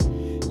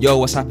Yo,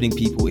 what's happening,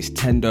 people? It's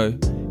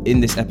Tendo.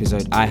 In this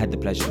episode, I had the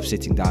pleasure of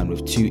sitting down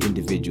with two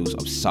individuals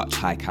of such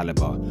high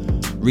caliber.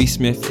 Reece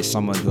Smith is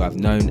someone who I've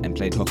known and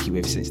played hockey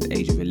with since the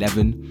age of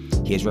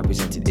 11. He has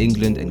represented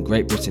England and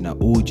Great Britain at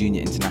all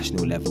junior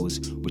international levels,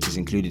 which has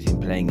included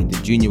him playing in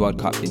the Junior World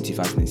Cup in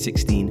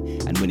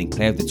 2016 and winning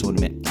Player of the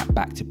Tournament at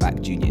back-to-back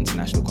junior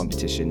international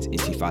competitions in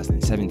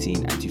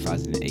 2017 and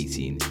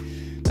 2018.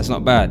 That's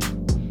not bad.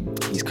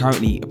 He's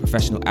currently a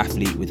professional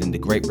athlete within the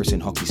Great Britain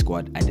hockey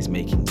squad and is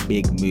making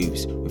big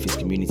moves with his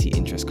community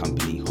interest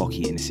company,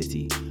 Hockey in the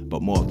City,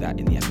 but more of that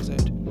in the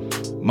episode.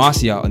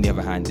 Marcia, on the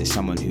other hand, is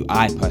someone who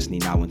I personally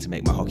now want to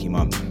make my hockey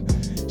mum.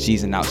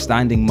 She's an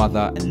outstanding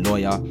mother and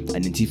lawyer,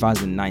 and in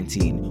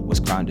 2019 was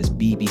crowned as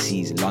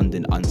BBC's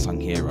London Unsung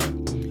Hero.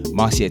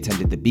 Marcia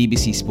attended the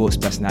BBC Sports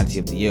Personality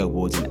of the Year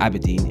Awards in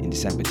Aberdeen in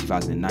December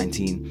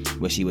 2019,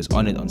 where she was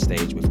honoured on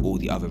stage with all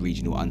the other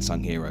regional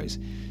unsung heroes.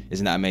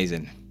 Isn't that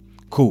amazing?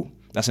 Cool.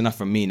 That's enough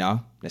from me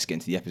now. Let's get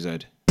into the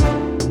episode.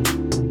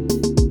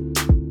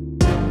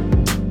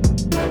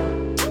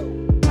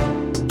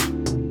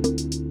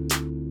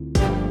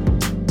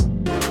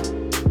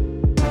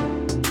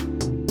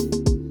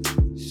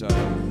 So,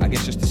 I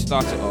guess just to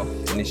start it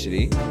off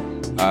initially,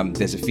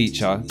 there's a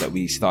feature that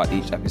we start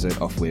each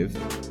episode off with,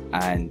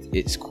 and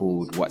it's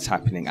called What's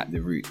Happening at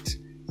the Root.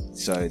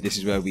 So this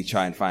is where we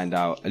try and find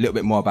out a little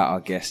bit more about our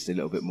guests, a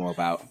little bit more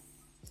about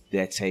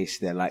their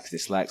taste, their likes,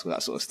 dislikes, all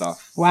that sort of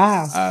stuff.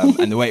 Wow.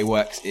 And the way it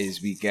works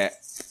is we get,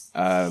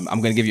 I'm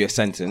going to give you a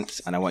sentence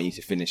and I want you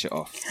to finish it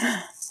off.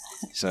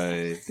 So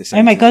the sentence,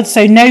 oh my God,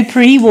 so no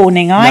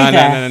pre-warning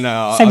either.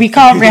 No. So we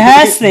can't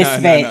rehearse this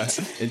bit.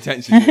 No.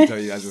 Intentionally didn't tell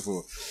you as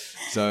before.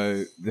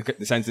 So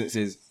the sentence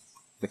is,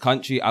 the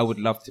country I would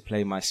love to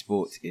play my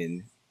sport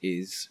in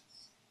is...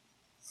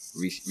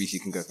 Reece, you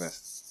can go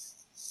first.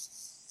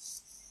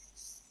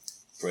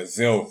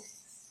 Brazil.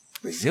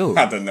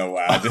 I don't know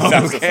why. That's the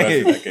first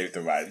thing that came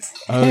to mind.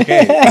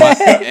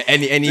 Okay.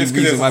 Any just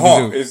reason it's why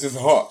hot. Brazil? It's just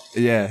hot.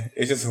 Yeah.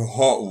 It's just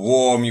hot,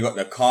 warm. You got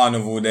the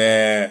carnival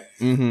there.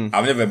 Mm-hmm.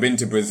 I've never been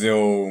to Brazil.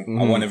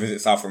 Mm-hmm. I want to visit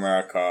South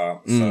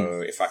America.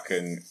 So if I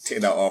can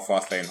tick that off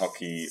whilst playing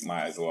hockey,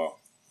 might as well.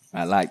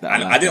 I like that.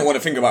 And I didn't want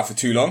to think about it for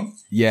too long.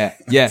 Yeah.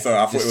 So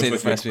I thought it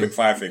was supposed to be a quick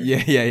fire thing.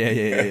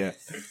 Yeah.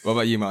 What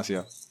about you,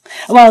 Marcia?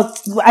 Well,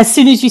 as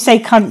soon as you say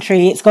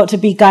country, it's got to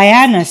be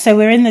Guyana. So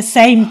we're in the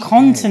same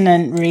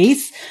continent,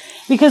 Reece.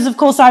 Because, of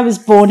course, I was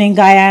born in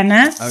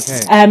Guyana.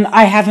 Okay.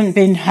 I haven't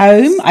been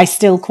home. I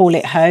still call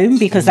it home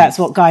because that's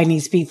what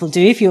Guyanese people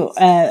do.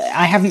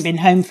 I haven't been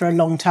home for a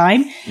long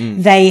time.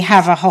 They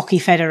have a hockey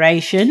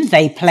federation.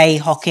 They play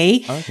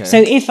hockey. Okay.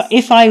 So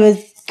if I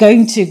was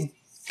going to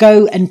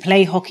go and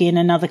play hockey in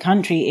another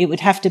country, it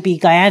would have to be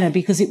Guyana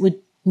because it would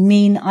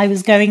mean I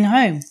was going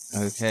home.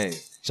 Okay.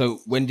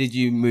 So when did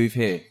you move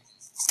here?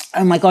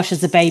 Oh my gosh,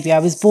 as a baby. I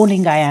was born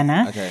in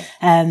Guyana. Okay.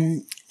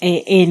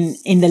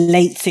 In the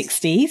late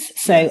 60s.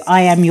 So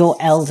I am your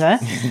elder.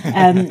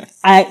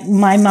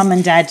 My mum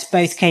and dad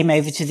both came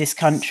over to this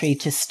country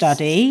to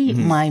study.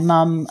 Mm-hmm. My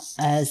mum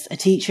as a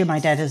teacher, my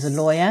dad as a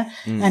lawyer.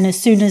 And as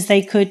soon as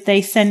they could,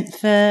 they sent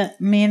for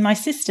me and my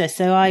sister.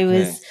 So I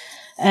was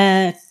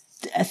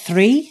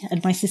 3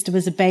 and my sister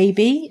was a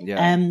baby.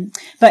 Yeah.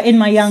 But in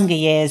my younger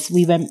years,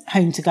 we went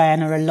home to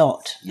Guyana a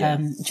lot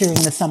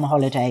during the summer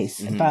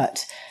holidays,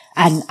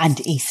 and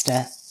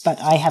Easter. But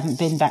I haven't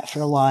been back for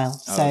a while.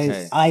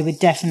 So I would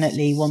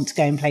definitely want to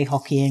go and play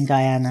hockey in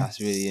Guyana. That's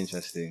really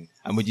interesting.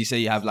 And would you say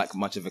you have like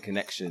much of a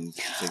connection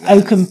to Guyana?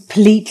 Oh,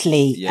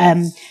 completely.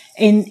 Yeah.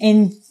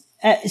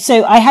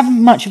 So I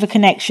haven't much of a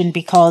connection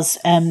because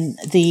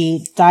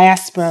the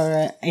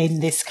diaspora in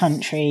this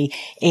country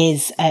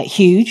is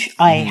huge.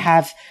 I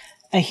have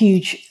a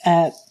huge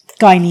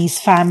Guyanese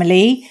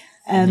family,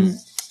 and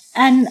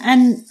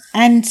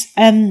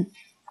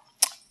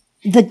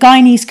the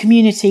Guyanese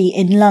community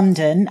in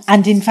London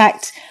and in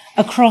fact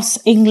across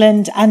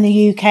England and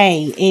the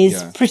UK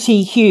is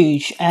pretty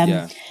huge.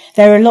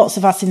 There are lots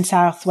of us in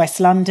Southwest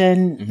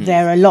London.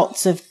 There are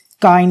lots of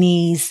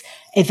Guyanese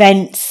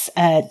events,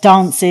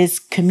 dances,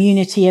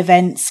 community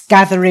events,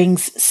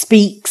 gatherings,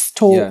 speaks,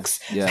 talks,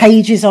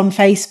 pages on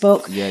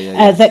Facebook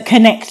that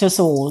connect us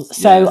all.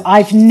 So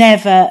I've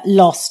never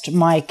lost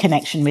my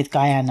connection with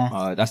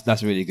Guyana.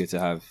 That's really good to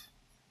have.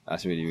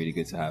 That's really, really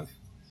good to have.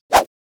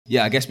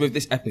 Yeah, I guess with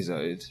this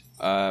episode,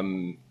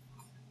 on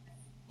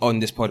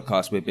this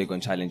podcast, we're big on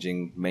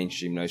challenging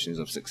mainstream notions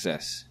of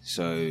success.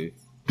 So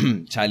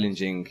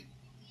challenging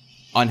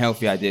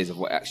unhealthy ideas of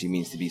what it actually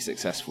means to be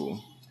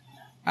successful.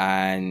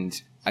 And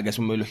I guess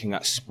when we're looking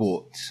at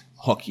sport,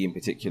 hockey in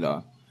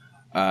particular,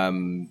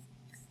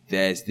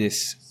 there's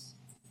this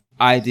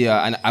idea,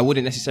 and I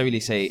wouldn't necessarily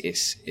say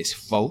it's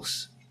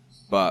false,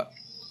 but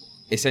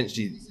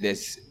essentially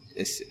there's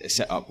a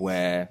setup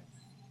where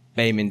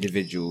BAME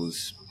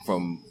individuals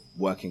from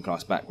working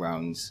class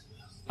backgrounds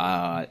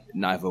are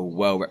neither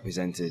well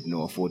represented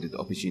nor afforded the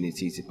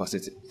opportunity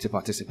to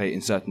participate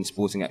in certain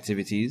sporting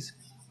activities,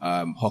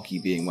 hockey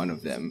being one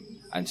of them.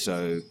 And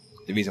so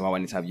the reason why I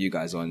wanted to have you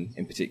guys on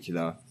in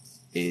particular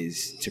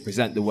is to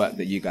present the work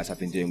that you guys have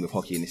been doing with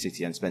Hockey in the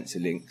City and Spencer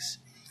Links,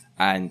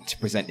 and to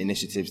present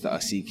initiatives that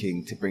are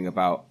seeking to bring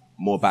about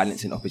more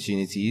balance in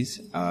opportunities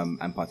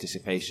and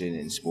participation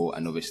in sport.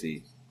 And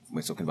obviously,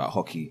 we're talking about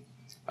hockey.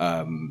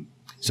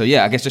 So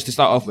yeah, I guess just to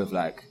start off with,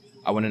 like,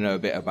 I want to know a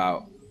bit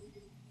about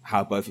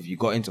how both of you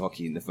got into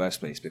hockey in the first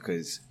place,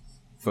 because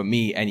for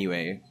me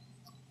anyway,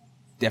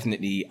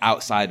 definitely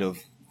outside of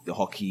the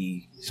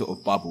hockey sort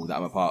of bubble that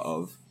I'm a part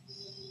of,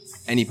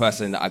 any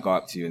person that I go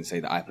up to and say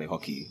that I play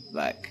hockey,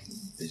 like,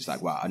 they're just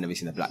like, wow, I've never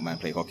seen a black man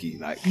play hockey.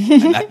 Like,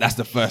 and that's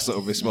the first sort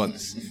of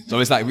response. So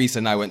it's like Reese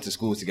and I went to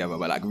school together,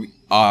 but like,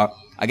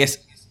 I guess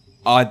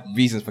our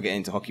reasons for getting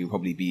into hockey would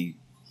probably be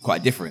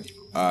quite different.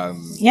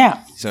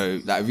 Yeah.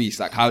 So like, Reese,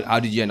 like, how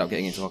did you end up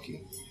getting into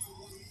hockey?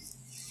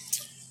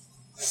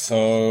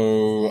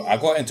 So I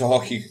got into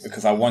hockey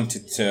because I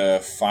wanted to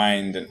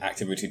find an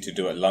activity to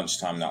do at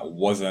lunchtime that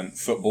wasn't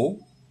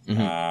football.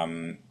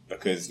 Mm-hmm.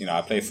 Because, you know,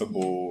 I play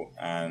football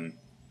and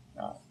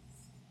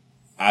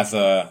as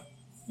a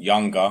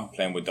younger,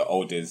 playing with the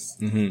olders,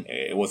 mm-hmm.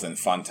 it wasn't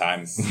fun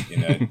times. You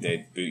know,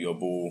 they'd boot your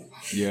ball.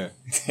 Yeah.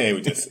 They were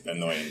just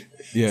annoying.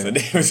 Yeah. So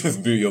they would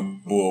just boot your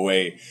ball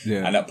away.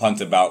 Yeah. And that punt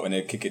about, when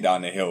they kick it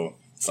down the hill,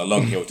 it's a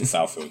long hill to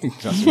Southfield.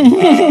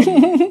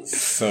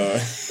 So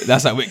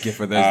that's at Whitgift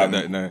for those that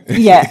don't know.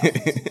 Yeah.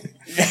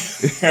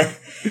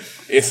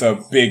 It's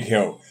a big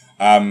hill.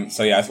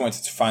 So yeah, I just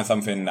wanted to find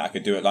something that I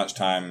could do at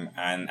lunchtime.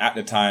 And at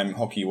the time,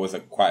 hockey was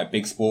quite a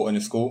big sport in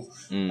the school.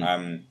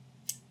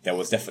 There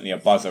was definitely a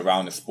buzz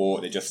around the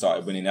sport. They just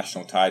started winning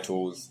national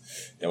titles.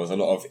 There was a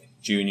lot of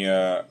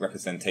junior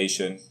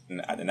representation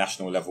at the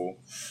national level.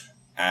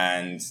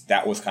 And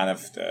that was kind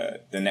of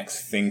the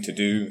next thing to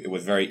do. It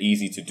was very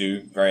easy to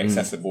do, very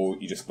accessible.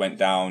 You just went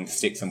down,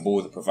 sticks and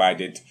balls are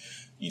provided.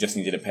 You just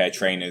needed a pair of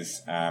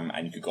trainers,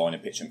 and you could go on a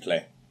pitch and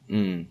play.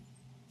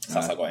 So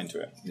that's how I got into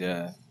it.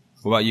 Yeah.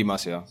 What about you,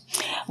 Marcia?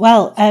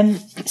 Well,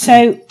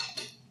 so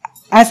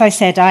as I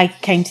said, I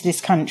came to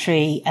this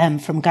country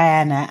from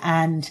Guyana,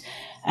 and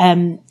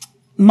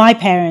my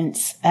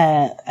parents'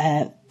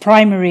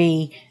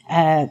 primary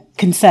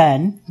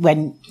concern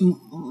when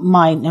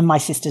mine and my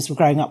sisters were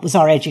growing up was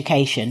our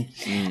education.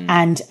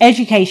 And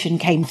education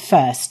came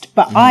first.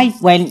 But I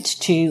went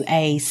to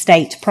a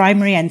state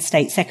primary and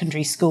state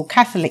secondary school,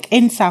 Catholic,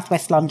 in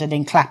southwest London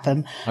in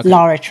Clapham,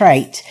 Lara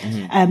Trait.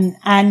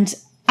 And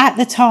at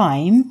the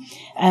time,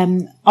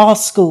 our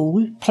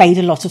school played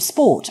a lot of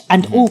sport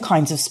and all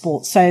kinds of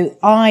sports. So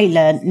I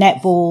learned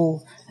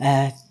netball,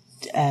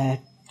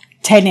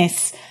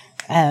 tennis,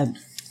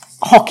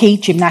 hockey,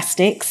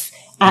 gymnastics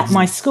at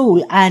my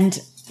school. And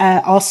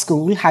our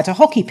school had a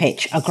hockey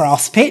pitch, a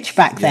grass pitch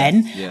back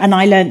then, and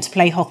I learned to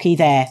play hockey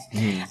there.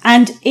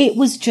 And it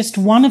was just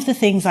one of the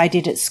things I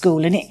did at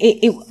school. And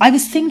I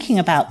was thinking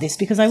about this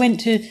because I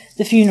went to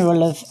the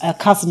funeral of a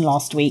cousin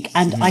last week,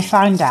 and I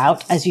found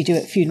out, as you do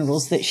at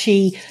funerals, that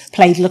she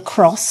played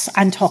lacrosse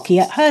and hockey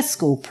at her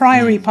school,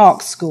 Priory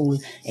Park School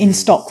in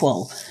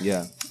Stockwell.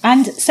 Yeah.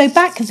 And so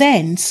back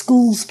then,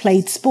 schools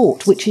played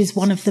sport, which is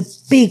one of the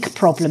big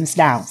problems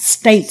now.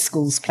 State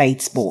schools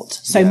played sport.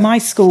 So my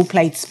school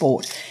played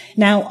sport.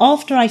 Now,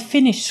 after I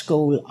finished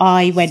school,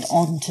 I went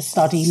on to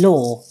study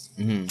law.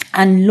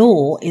 And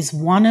law is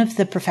one of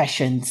the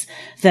professions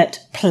that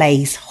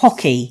plays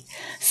hockey.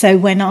 So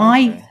when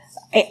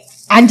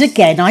and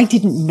again, I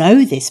didn't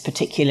know this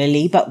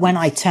particularly, but when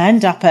I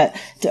turned up at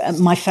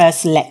my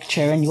first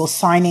lecture and you're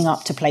signing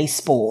up to play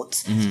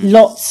sports,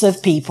 lots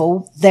of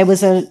people, there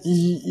was a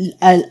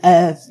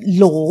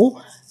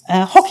law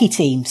hockey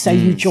team. So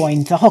you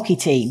joined the hockey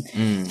team.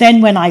 Then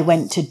when I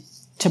went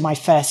to my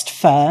first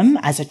firm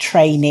as a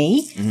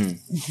trainee,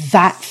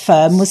 that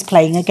firm was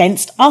playing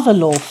against other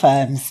law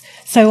firms.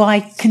 So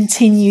I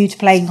continued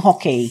playing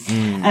hockey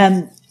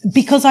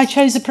because I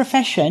chose a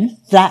profession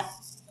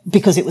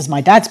because it was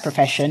my dad's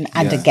profession.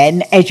 And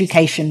again,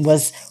 education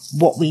was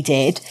what we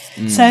did.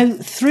 So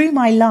through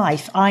my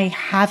life, I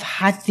have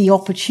had the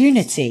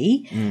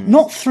opportunity,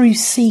 not through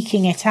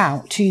seeking it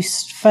out, to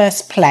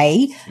first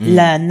play,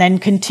 learn, then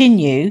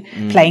continue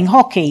playing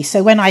hockey.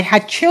 So when I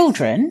had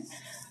children,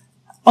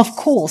 of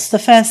course, the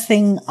first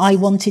thing I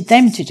wanted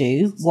them to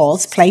do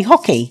was play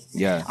hockey.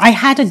 Yeah. I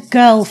had a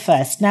girl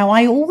first. Now,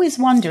 I always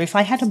wonder, if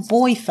I had a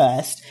boy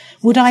first,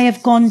 would I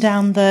have gone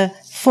down the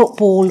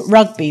football,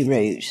 rugby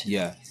route?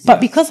 Yeah. But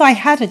because I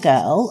had a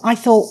girl, I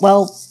thought,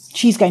 well,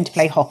 she's going to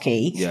play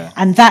hockey. Yeah.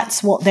 And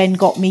that's what then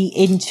got me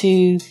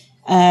into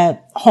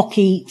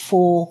hockey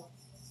for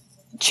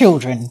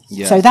children.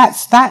 Yeah. So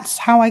that's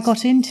how I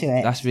got into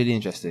it. That's really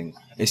interesting.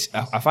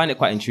 I find it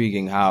quite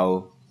intriguing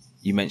how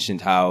you mentioned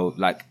how,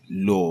 like,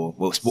 law,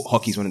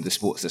 hockey is one of the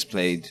sports that's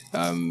played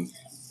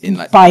in,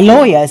 like, by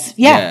lawyers.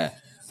 Yeah.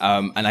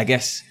 And I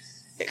guess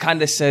it kind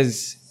of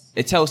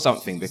it tells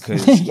something,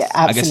 because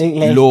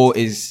absolutely. I guess law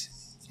is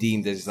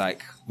deemed as,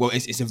 like, well,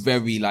 it's a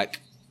very,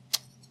 like,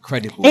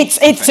 credible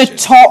It's a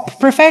top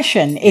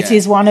profession. It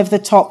is one of the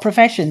top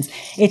professions.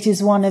 It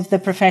is one of the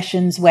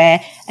professions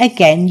where,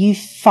 again, you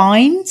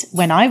find,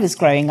 when I was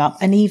growing up,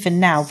 and even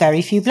now,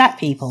 very few black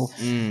people.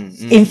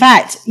 In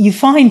fact, you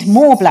find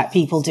more black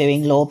people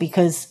doing law,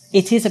 because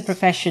it is a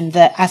profession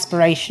that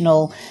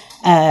aspirational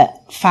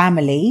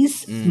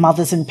families,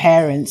 mothers and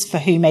parents for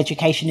whom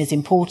education is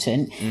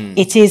important.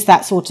 It is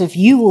that sort of,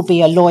 you will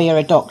be a lawyer,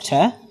 a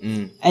doctor,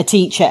 a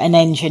teacher, an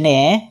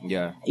engineer,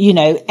 you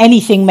know,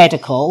 anything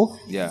medical.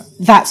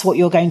 That's what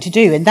you're going to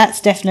do. And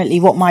that's definitely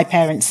what my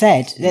parents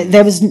said.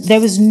 There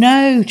was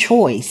no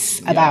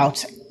choice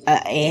about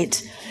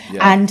it.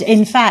 And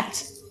in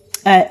fact,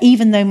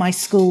 even though my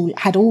school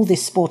had all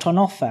this sport on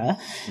offer,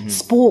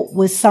 sport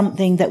was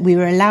something that we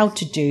were allowed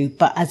to do,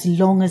 but as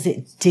long as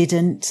it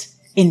didn't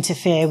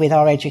interfere with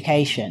our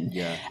education.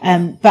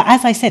 But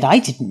as I said,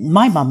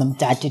 my mum and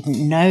dad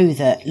didn't know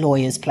that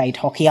lawyers played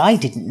hockey. I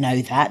didn't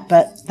know that,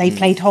 but they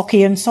played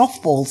hockey and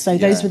softball. So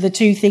those were the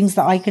two things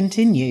that I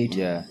continued.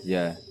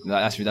 No,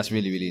 that's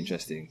really, really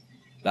interesting.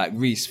 Like,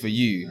 Reese, for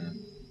you,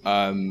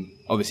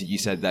 obviously you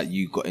said that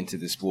you got into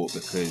the sport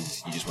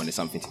because you just wanted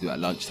something to do at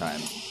lunchtime.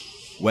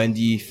 When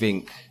do you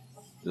think,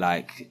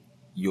 like,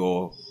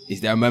 is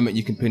there a moment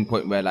you can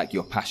pinpoint where, like,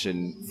 your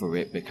passion for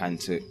it began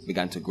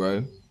to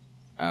grow?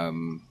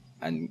 And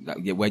like,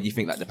 where do you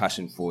think, like, the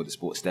passion for the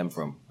sport stemmed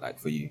from, like,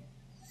 for you?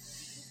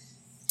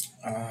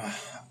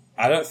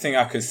 I don't think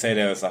I could say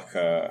there was like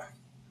a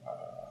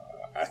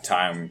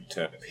time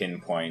to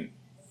pinpoint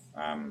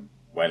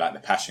where, like, the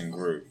passion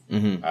grew.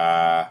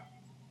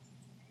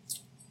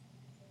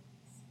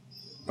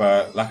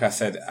 But like I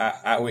said,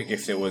 at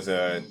Whitgift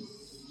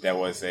there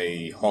was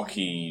a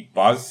hockey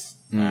buzz,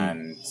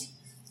 and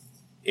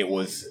it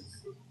was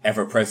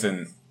ever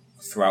present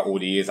throughout all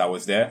the years I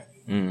was there.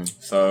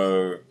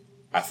 So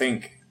I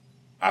think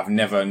I've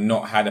never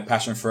not had a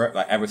passion for it.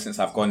 Like, ever since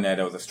I've gone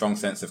there was a strong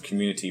sense of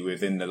community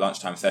within the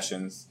lunchtime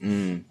sessions.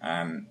 You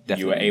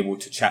were able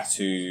to chat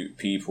to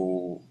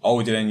people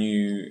older than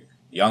you,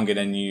 younger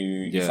than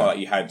you. You felt like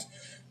you had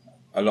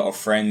a lot of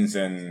friends,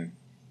 and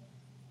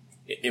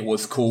it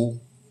was cool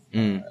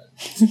to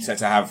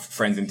have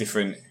friends in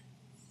different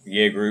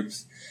year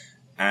groups.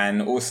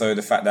 And also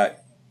the fact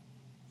that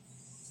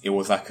it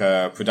was like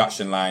a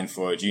production line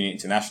for junior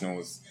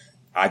internationals.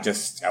 I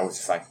was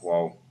just like,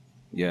 well,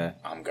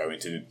 I'm going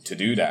to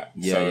do that.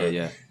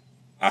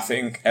 I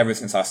think ever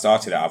since I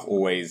started it, I've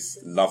always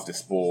loved the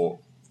sport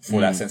for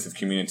that sense of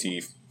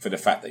community, for the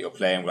fact that you're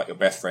playing with, like, your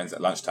best friends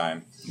at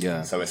lunchtime.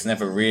 So it's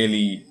never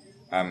really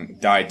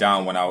died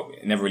down when I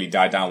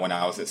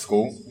was at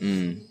school.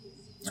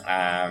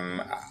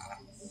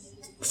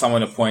 Some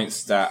of the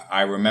points that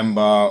I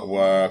remember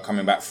were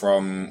coming back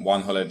from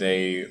one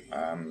holiday,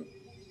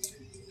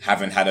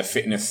 having had a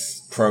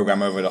fitness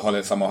program over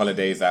the summer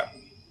holidays that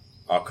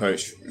our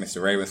coach, Mr.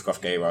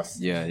 Ravenscroft, gave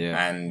us.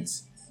 And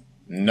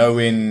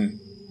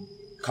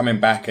coming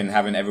back and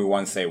having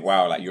everyone say,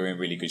 wow, like, you're in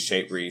really good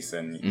shape, Reese,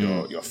 and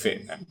you're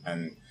fit.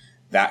 And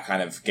that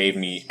kind of gave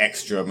me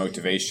extra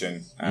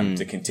motivation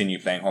to continue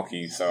playing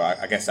hockey. So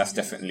I guess that's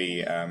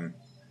definitely a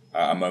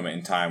moment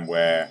in time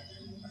that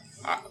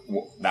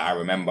I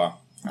remember.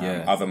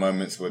 Other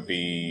moments would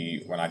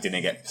be when I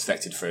didn't get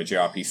selected for a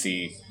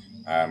JRPC,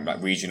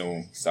 like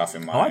regional stuff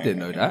in my. I didn't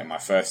know that. In my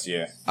first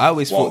year. I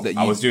always thought that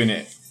I was doing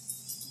it.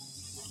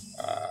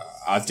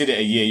 I did it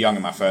a year young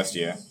in my first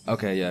year.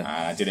 And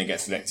I didn't get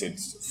selected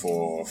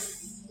for.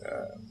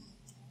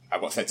 I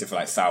got selected for,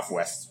 like,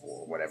 Southwest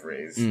or whatever it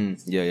is.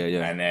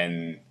 And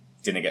then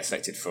didn't get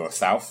selected for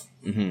South.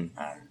 And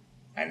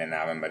then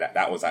I remember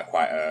that was, like,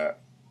 quite a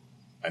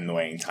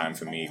annoying time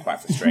for me, quite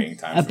frustrating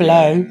time. A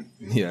blow.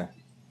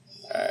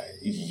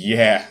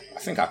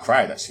 I think I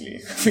cried, actually. I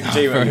think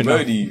J.W.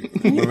 Modi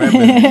remembered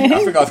me.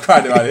 I think I was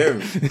crying about him.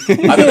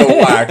 I don't know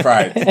why I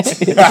cried.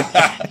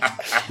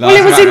 Well,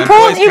 it was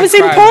important. It was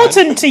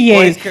important to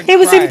you. It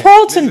was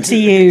important to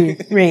you,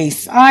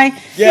 Reese. These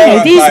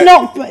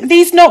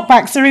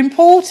knockbacks are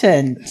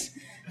important.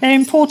 They're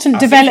important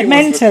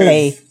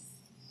developmentally.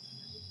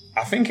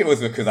 I think it was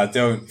because I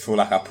don't feel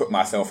like I put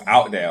myself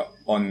out there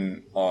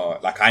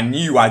like, I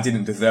knew I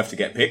didn't deserve to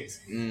get picked.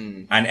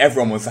 And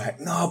everyone was like,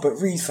 no, but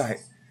Reese,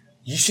 like,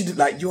 you should,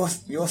 like, you're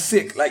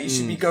sick, like, you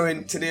should be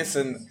going to this.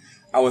 And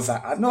I was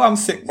like, I know I'm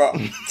sick, but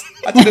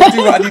I didn't do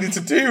what I needed to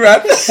do,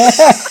 man.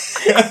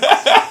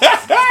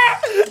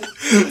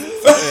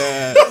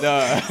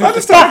 I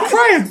just started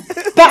crying.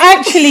 But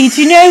actually,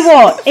 do you know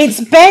what? It's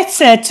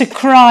better to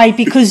cry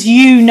because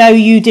you know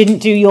you didn't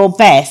do your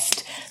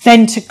best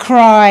than to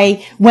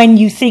cry when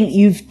you think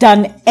you've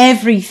done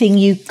everything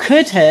you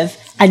could have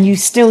and you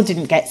still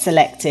didn't get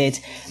selected.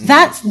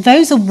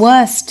 Those are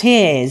worse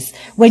tears.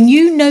 When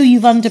you know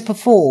you've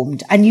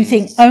underperformed and you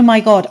think, oh my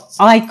God,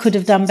 I could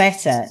have done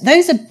better.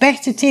 Those are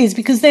better tears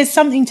because there's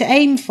something to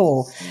aim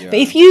for. But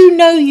if you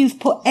know you've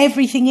put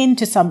everything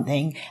into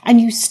something and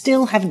you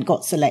still haven't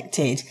got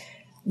selected,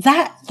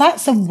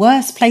 that's a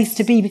worse place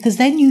to be because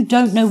then you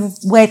don't know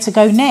where to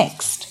go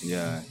next.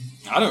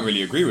 I don't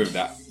really agree with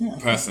that,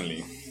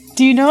 personally.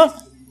 Do you not?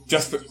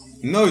 Just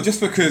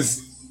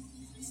because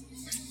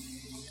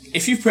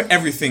if you put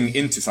everything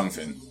into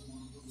something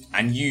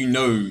and you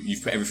know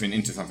you've put everything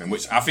into something,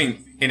 which I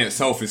think in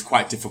itself is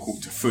quite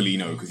difficult to fully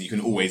know because you can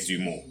always do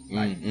more.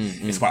 Like,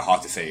 it's quite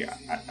hard to say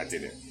I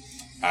did it.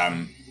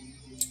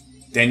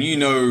 Then you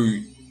know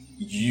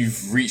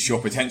you've reached your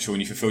potential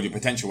and you fulfilled your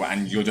potential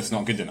and you're just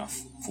not good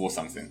enough for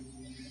something.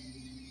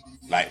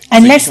 Like,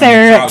 unless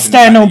there are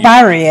external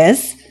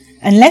barriers,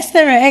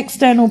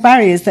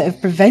 that have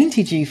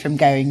prevented you from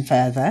going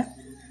further.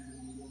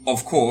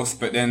 Of course,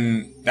 but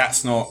then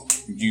that's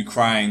not you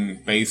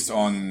crying based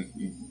on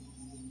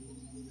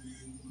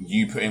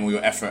you putting all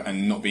your effort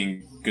and not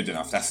being good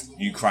enough. That's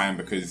you crying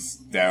because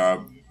there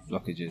are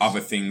blockages,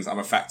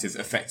 other factors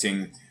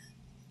affecting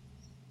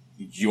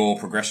your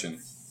progression.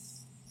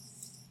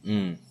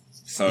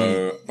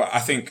 So, but I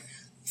think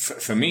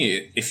for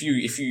me, if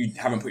you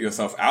haven't put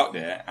yourself out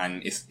there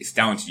and it's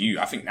down to you,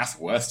 I think that's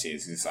the worst here.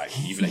 It's like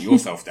you've let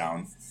yourself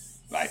down,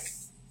 like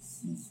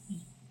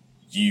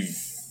you've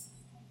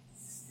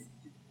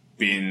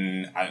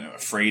been, I don't know,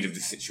 afraid of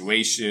the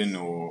situation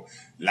or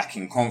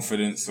lacking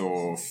confidence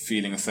or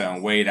feeling a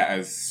certain way that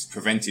has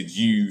prevented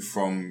you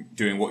from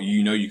doing what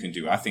you know you can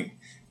do. I think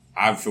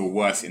I feel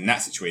worse in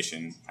that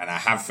situation, and I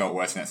have felt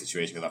worse in that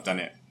situation because I've done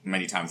it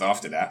many times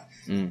after that,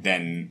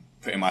 than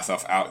putting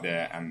myself out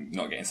there and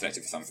not getting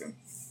selected for something.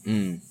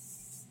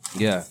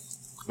 Yeah.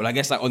 Well, I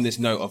guess like on this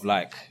note of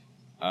like,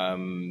 I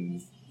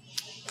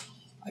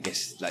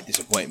guess like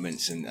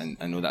disappointments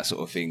and all that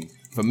sort of thing.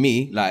 For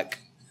me, like,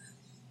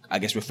 I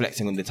guess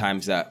reflecting on the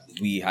times that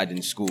we had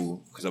in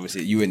school, because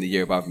obviously you were in the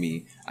year above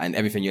me, and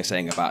everything you're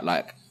saying about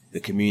like the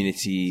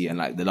community and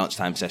like the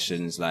lunchtime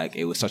sessions, like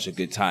it was such a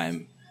good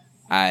time.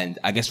 And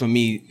I guess for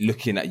me,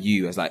 looking at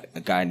you as like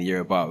a guy in the year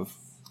above,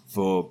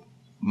 for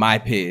my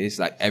peers,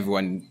 like every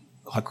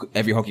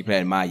hockey player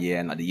in my year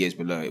and like the years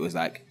below, it was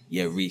like,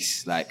 yeah,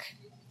 Reese, like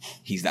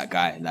he's that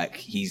guy, like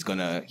he's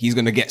gonna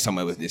get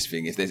somewhere with this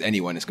thing. If there's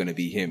anyone, it's gonna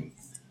be him.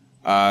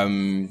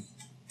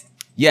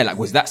 Yeah, like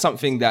was that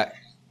something that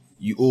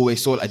you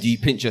always saw? Like, do you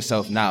pinch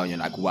yourself now and you're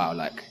like, wow,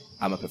 like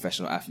I'm a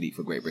professional athlete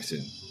for Great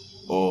Britain?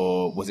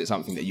 Or was it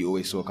something that you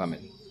always saw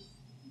coming?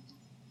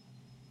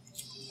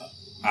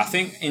 I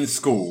think in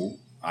school,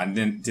 I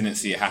didn't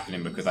see it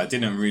happening because I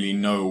didn't really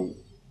know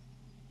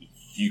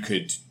you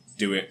could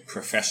do it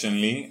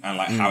professionally and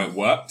like how it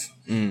worked.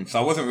 So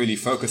I wasn't really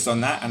focused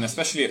on that. And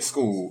especially at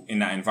school, in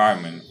that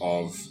environment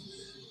of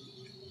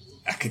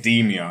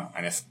academia,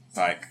 and it's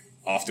like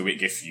after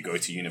if you go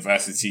to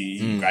university,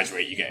 you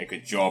graduate, you get a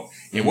good job.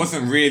 It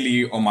wasn't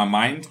really on my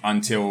mind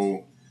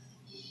until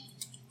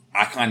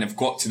I kind of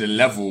got to the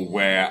level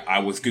where I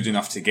was good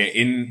enough to get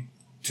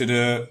into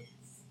the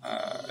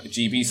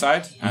GB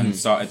side and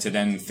started to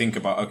then think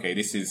about, okay,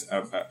 this is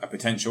a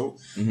potential.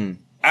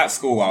 At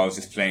school, I was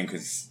just playing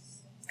because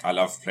I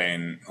love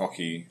playing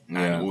hockey,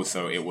 and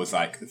also it was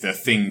like the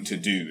thing to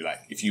do.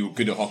 Like if you were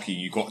good at hockey,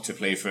 you got to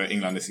play for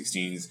England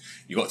under-16s,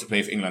 you got to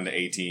play for England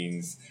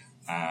under-18s,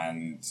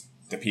 and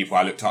the people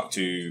I looked up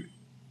to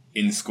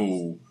in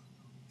school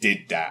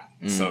did that.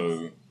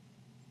 So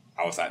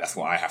I was like, that's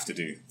what I have to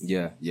do.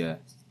 Yeah.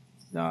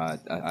 No,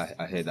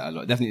 I hear that a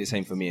lot. Definitely the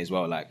same for me as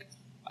well. Like,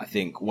 I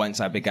think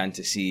once I began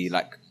to see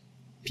like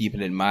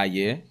people in my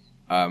year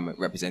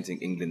representing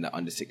England at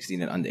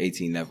under-16 and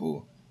under-18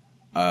 level,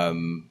 I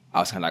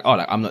was kind of like, oh,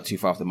 like I'm not too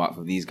far off the mark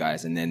for these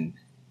guys. And then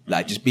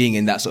like just being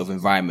in that sort of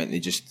environment,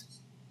 it just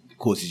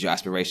causes your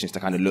aspirations to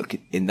kind of look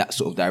in that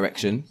sort of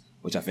direction,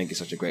 which I think is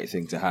such a great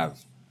thing to have.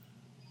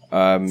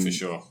 For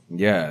sure.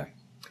 Yeah.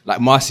 Like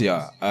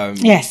Marcia,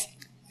 yes,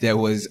 there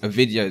was a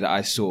video that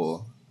I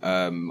saw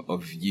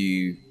of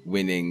you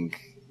winning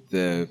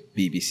the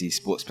BBC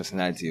Sports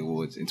Personality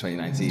Awards in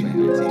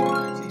 2019.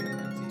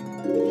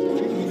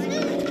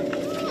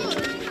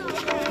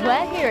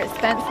 We're here at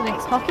Spencer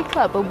Links Hockey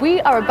Club, and we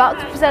are about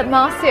to present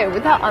Marcia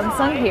with her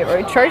Unsung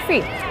Hero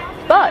trophy.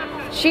 But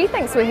she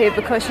thinks we're here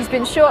because she's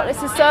been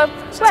shortlisted, so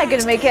we're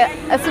going to make it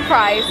a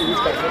surprise.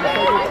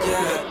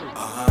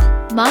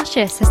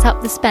 Marcia set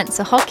up the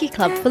Spencer Hockey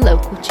Club for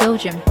local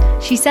children.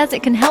 She says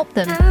it can help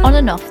them on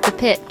and off the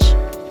pitch.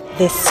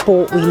 This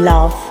sport we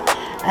love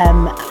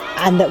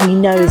and that we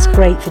know is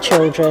great for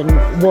children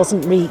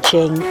wasn't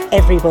reaching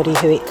everybody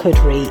who it could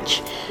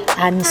reach.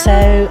 And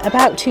so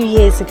about 2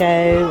 years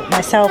ago,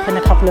 myself and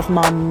a couple of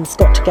mums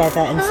got together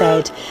and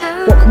said,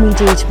 what can we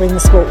do to bring the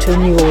sport to a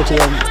new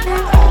audience?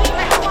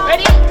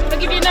 Ready? I'll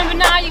give you a number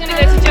now, you're going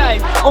to go to Joe.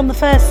 On the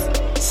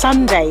first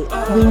Sunday,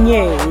 we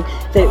knew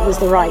that it was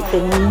the right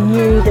thing. We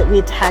knew that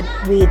we'd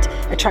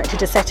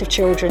attracted a set of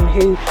children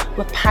who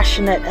were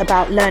passionate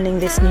about learning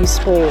this new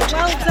sport.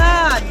 Well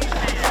done!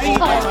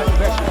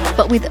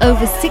 But with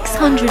over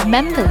 600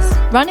 members,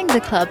 running the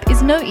club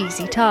is no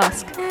easy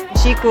task.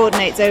 She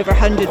coordinates over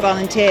 100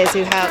 volunteers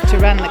who help to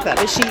run the club,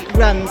 but she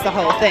runs the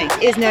whole thing.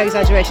 It is no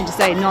exaggeration to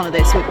say none of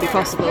this would be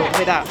possible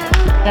without her.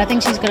 But I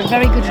think she's got a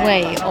very good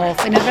way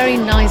of, in a very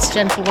nice,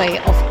 gentle way,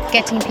 of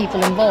getting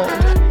people involved.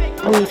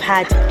 We've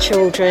had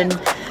children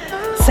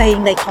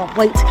saying they can't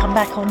wait to come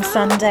back on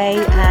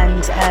Sunday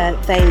and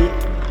they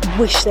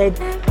wish they'd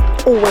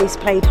always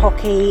played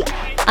hockey.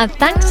 And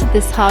thanks to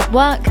this hard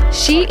work,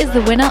 she is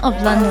the winner of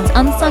London's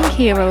Unsung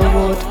Hero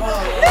Award.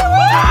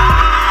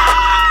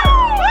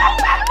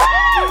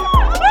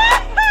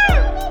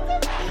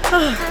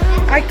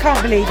 I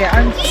can't believe it.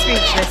 I'm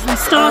speechless. We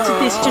started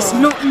this just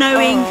not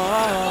knowing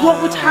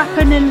what would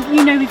happen, and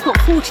we've got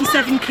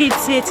 47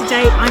 kids here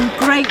today. I'm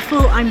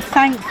grateful, I'm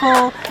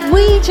thankful.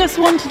 We just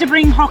wanted to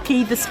bring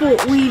hockey, the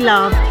sport we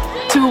love,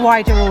 to a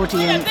wider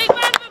audience.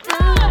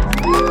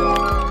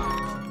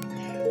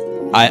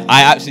 I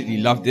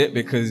absolutely loved it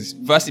because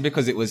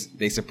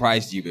they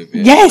surprised you with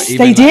it. Yes,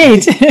 they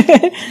did.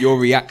 Your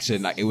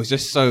reaction, it was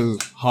just so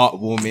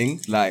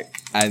heartwarming,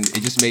 and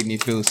it just made me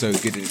feel so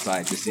good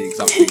inside just seeing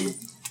something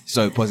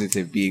so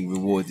positive being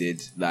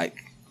rewarded,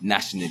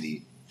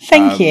 nationally.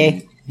 Thank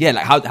you. Yeah,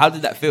 how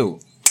did that feel?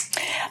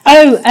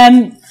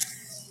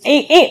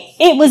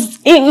 It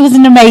was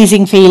an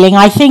amazing feeling.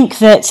 I think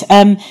that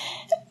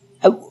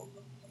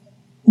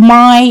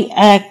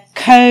my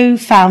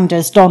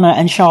co-founders Donna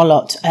and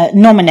Charlotte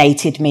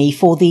nominated me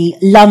for the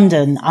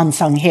London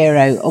Unsung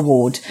Hero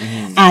Award,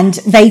 and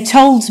they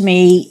told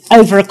me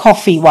over a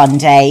coffee one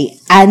day,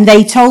 and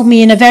they told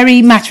me in a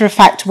very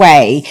matter-of-fact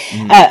way,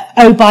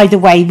 oh, by the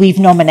way, we've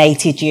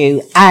nominated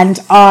you.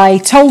 And I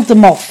told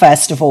them off,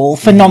 first of all,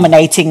 for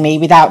nominating me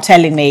without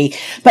telling me.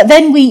 But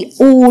then we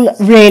all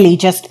really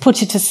just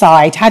put it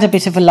aside, had a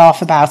bit of a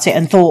laugh about it,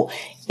 and thought,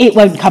 it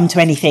won't come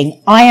to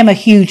anything. I am a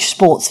huge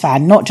sports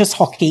fan, not just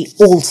hockey,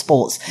 all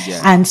sports.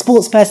 Yeah. And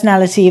Sports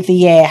Personality of the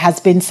Year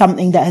has been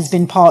something that has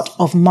been part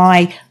of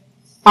my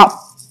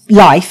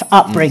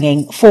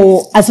upbringing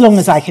for as long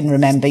as I can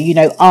remember.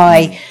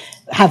 I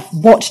have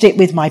watched it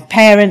with my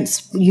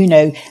parents,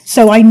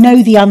 so I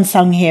know the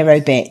unsung hero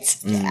bit.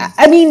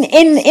 I mean,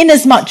 in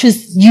as much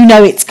as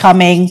it's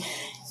coming,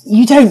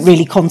 you don't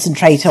really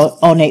concentrate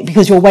on it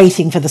because you're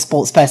waiting for the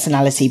sports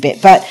personality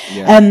bit. But,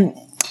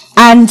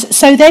 and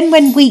so then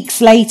when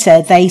weeks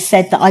later they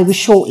said that I was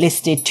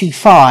shortlisted to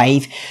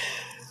 5,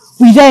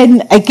 we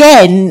then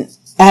again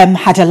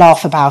had a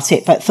laugh about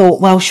it, but thought,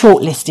 well,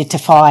 shortlisted to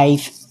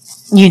 5,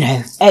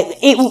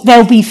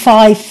 there'll be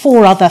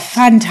 4 other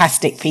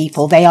fantastic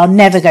people. They are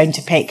never going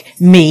to pick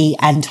me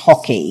and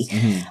hockey.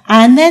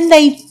 And then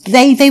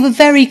they were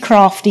very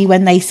crafty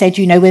when they said,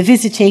 we're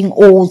visiting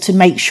all to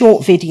make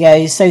short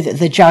videos so that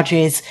the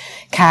judges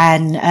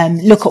can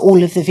look at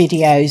all of the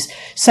videos.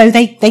 So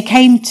they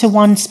came to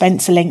one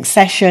Spencer Link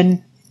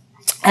session,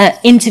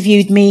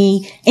 interviewed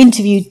me,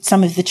 interviewed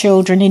some of the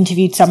children,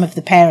 interviewed some of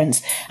the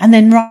parents. And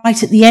then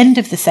right at the end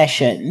of the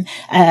session,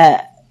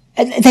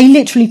 they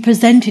literally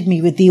presented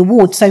me with the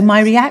award. So my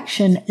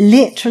reaction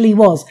literally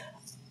was,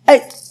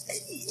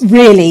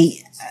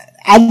 really,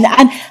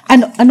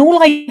 and all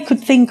I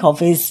could think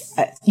of is,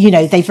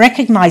 they've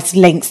recognised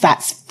Links.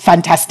 That's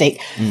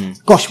fantastic.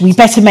 Gosh, we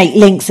better make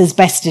Links as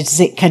best as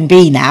it can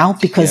be now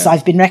because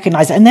I've been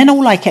recognised. And then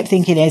all I kept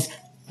thinking is,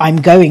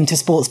 I'm going to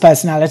Sports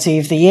Personality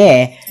of the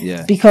Year.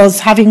 Yeah. Because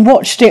having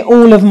watched it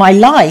all of my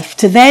life,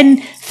 to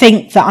then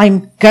think that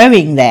I'm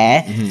going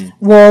there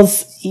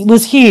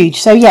was huge.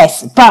 So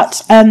yes,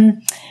 but,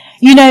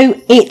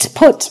 it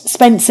put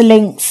Spencer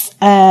Links,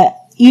 like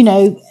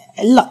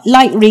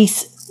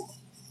Reese,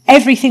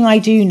 everything I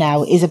do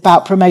now is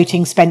about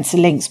promoting Spencer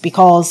Links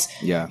because,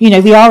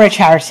 we are a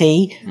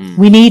charity,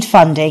 we need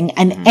funding,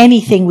 and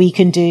anything we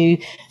can do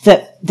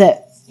that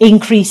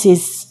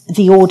increases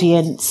the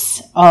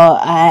audience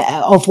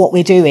of what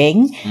we're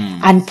doing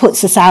and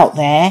puts us out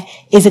there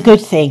is a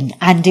good thing.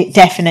 And it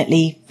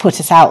definitely put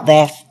us out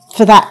there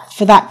for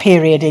that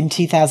period in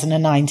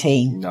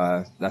 2019.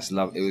 No, that's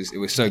love. It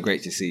was so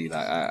great to see.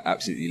 I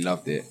absolutely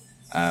loved it.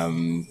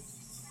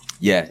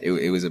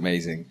 It was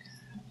amazing.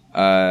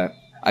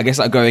 I guess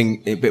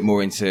going a bit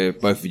more into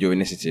both of your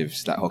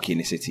initiatives, like Hockey in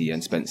the City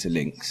and Spencer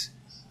Links.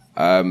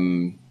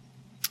 When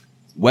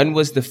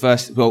was the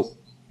first? Well,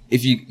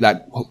 if you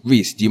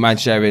Reese, do you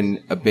mind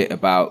sharing a bit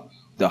about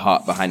the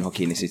heart behind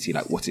Hockey in the City,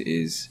 what it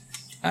is,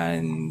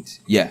 and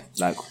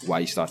why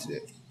you started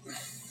it?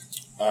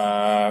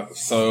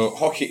 So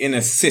Hockey in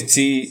the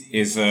City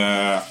is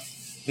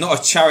not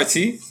a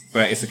charity,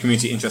 but it's a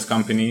community interest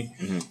company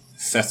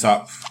set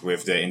up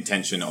with the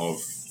intention of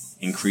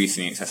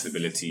increasing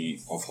accessibility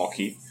of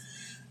hockey,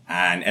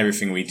 and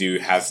everything we do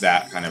has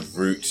that kind of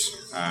root.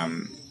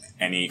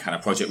 Any kind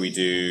of project we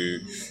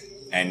do,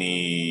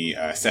 any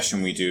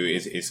session we do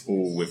is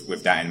all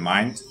with that in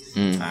mind,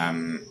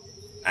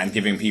 and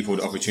giving people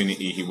the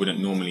opportunity who wouldn't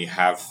normally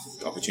have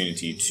the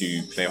opportunity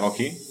to play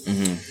hockey.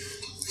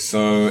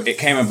 So it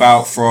came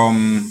about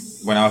from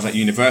when I was at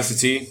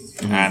university,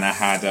 and I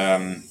had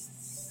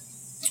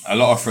a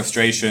lot of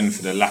frustration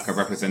for the lack of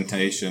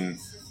representation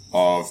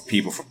of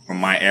people from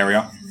my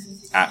area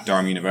at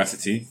Durham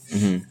University.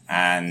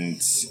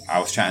 And I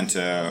was chatting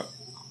to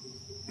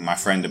my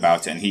friend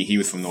about it, and he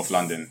was from North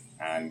London,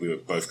 and we were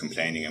both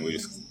complaining, and we were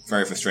just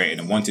very frustrated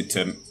and wanted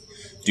to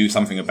do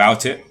something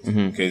about it,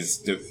 because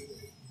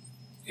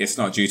it's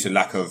not due to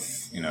lack of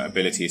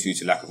ability, it's due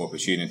to lack of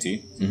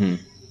opportunity.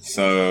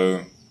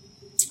 So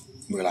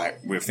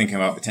we're thinking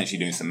about potentially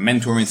doing some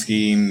mentoring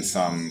schemes,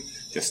 some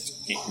just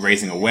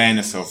raising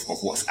awareness of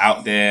what's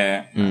out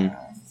there.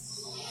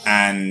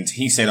 And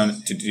he stayed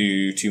on to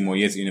do 2 more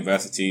years at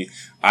university.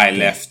 I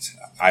left.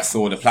 I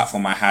saw the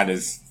platform I had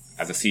as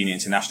a senior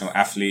international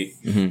athlete,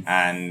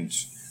 and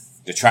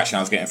the traction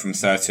I was getting from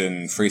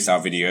certain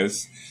freestyle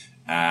videos,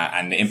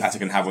 and the impact it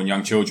can have on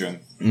young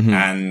children.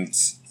 And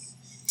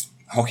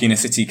Hockey in the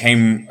City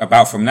came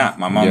about from that.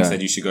 My mum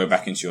said you should go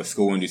back into your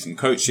school and do some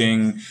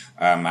coaching.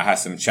 I had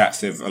some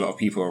chats with a lot of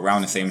people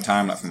around the same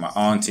time, like from my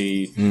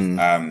auntie.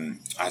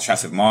 I had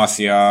chats with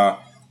Marcia,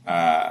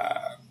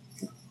 a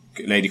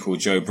lady called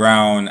Jo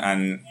Brown,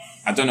 and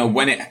I don't know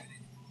when it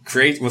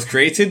was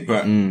created,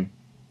 but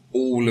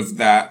all of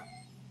that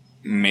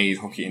made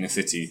Hockey in the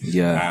City.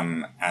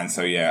 And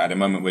so at the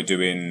moment we're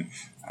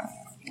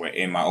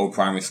in my old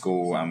primary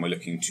school, and we're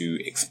looking to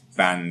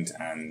expand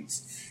and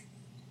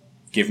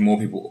give more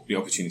people the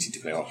opportunity to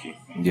play hockey.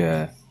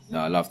 Yeah, no,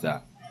 I love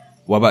that.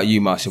 What about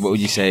you, Marcia? What would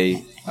you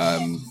say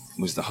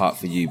was the heart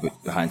for you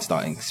behind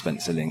starting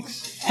Spencer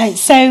Links?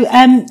 So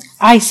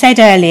I said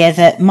earlier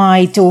that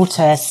my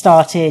daughter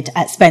started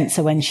at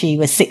Spencer when she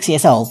was 6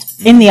 years old,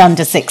 in the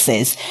under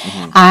sixes.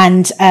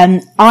 And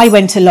I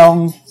went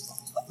along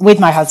with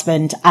my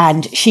husband,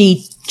 and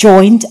she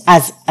joined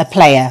as a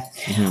player.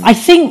 I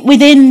think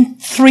within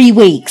 3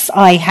 weeks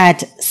I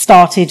had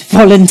started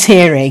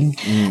volunteering.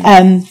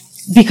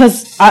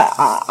 Because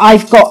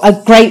I've got a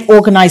great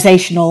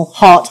organisational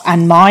heart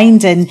and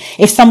mind, and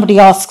if somebody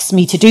asks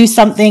me to do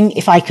something,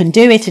 if I can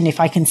do it and if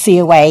I can see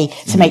a way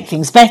to make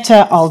things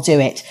better, I'll do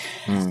it.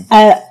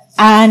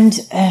 And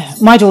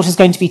my daughter's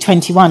going to be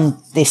 21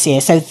 this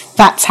year, so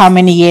that's how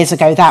many years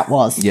ago that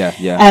was.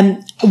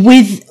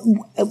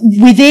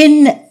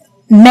 Within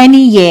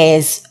many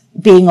years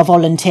being a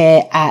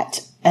volunteer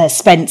at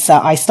Spencer,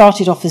 I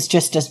started off as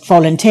just a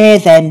volunteer,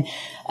 then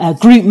a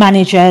group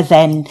manager,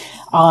 then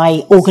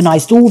I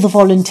organised all the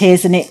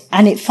volunteers, and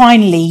it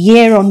finally,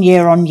 year on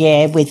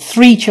year, with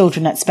 3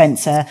 children at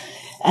Spencer,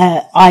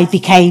 I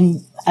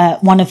became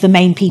one of the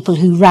main people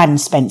who ran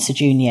Spencer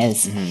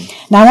Juniors.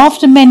 Now,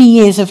 after many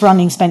years of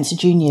running Spencer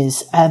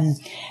Juniors,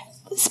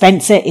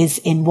 Spencer is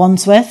in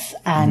Wandsworth,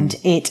 and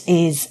it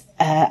is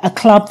a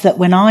club that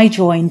when I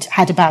joined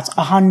had about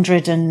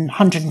 100 and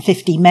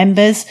 150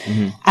 members.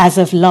 As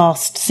of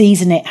last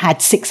season, it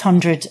had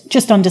 600,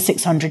 just under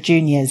 600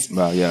 juniors.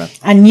 Wow, yeah.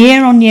 And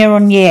year on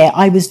year,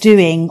 I was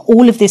doing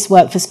all of this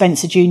work for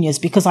Spencer Juniors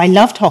because I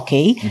loved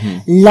hockey,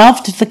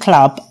 loved the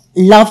club,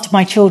 loved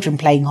my children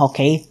playing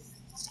hockey.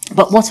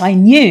 But what I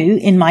knew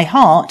in my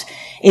heart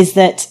is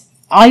that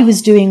I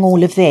was doing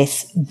all of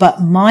this, but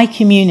my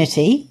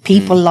community,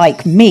 people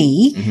like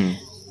me,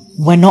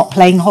 were not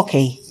playing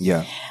hockey.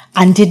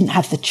 And didn't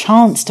have the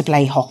chance to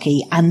play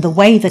hockey. And the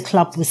way the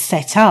club was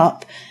set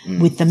up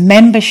with the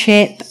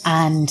membership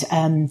and,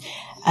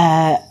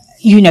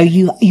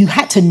 you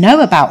had to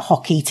know about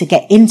hockey to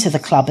get into the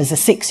club as a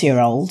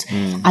 6-year-old.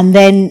 And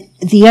then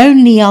the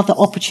only other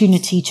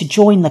opportunity to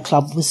join the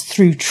club was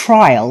through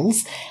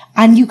trials.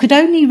 And you could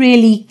only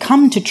really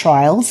come to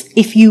trials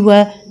if you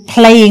were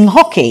playing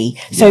hockey.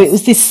 So it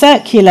was this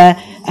circular,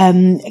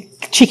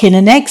 chicken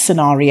and egg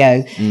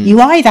scenario.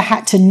 You either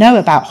had to know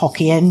about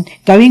hockey, and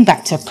going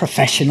back to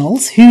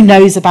professionals, who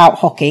knows about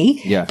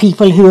hockey?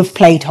 People who have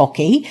played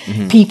hockey,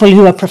 people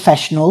who are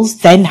professionals,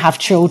 then have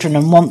children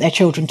and want their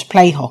children to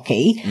play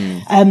hockey.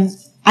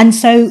 And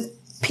so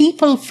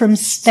people from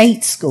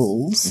state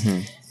schools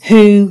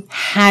who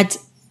had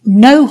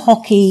no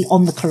hockey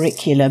on the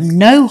curriculum,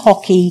 no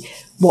hockey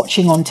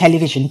watching on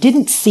television,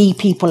 didn't see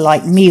people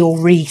like me or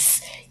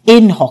Reese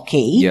in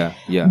hockey.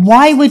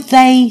 Why would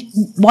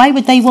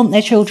they want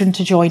their children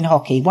to join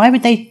hockey? Why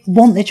would they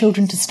want their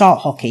children to start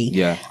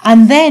hockey?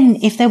 And then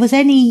if there was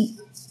any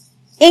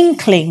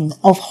inkling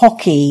of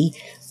hockey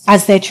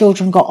as their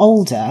children got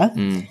older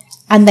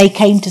and they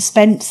came to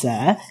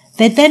Spencer,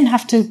 they'd then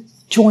have to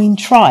join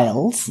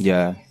trials,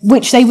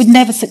 which they would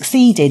never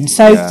succeed in.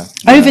 So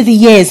over the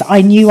years,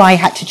 I knew I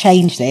had to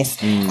change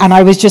this. And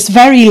I was just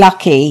very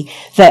lucky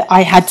that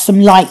I had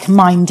some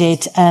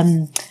like-minded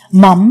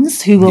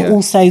mums who were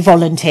also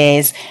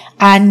volunteers,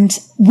 and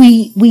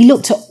we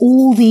looked at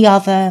all the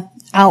other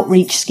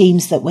outreach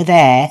schemes that were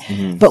there,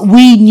 but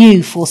we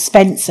knew for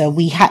Spencer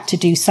we had to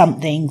do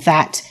something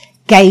that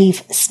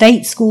gave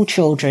state school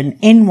children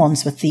in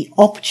Wandsworth the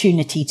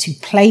opportunity to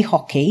play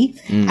hockey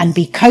and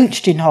be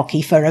coached in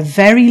hockey for a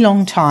very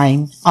long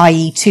time,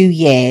 i.e. 2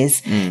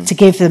 years, to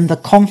give them the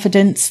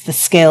confidence, the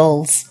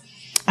skills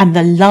and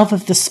the love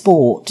of the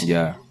sport.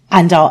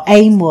 And our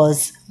aim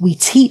was, we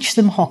teach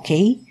them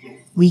hockey,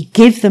 we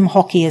give them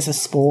hockey as a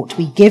sport,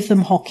 we give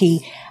them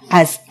hockey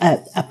as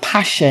a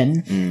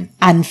passion,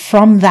 and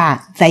from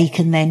that they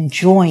can then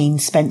join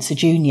Spencer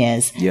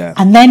Juniors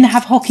and then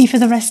have hockey for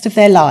the rest of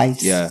their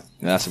lives.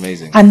 That's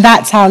amazing. And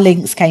that's how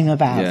Links came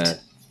about.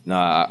 No,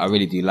 I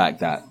really do like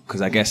that,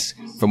 because I guess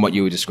from what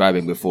you were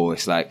describing before,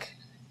 it's like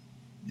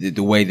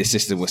the way the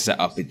system was set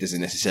up, it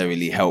doesn't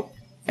necessarily help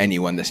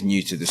anyone that's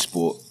new to the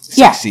sport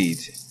succeed,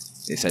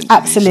 essentially.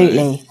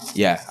 Absolutely.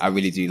 So, I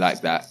really do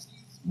like that.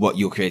 What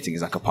you're creating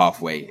is like a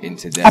pathway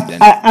into them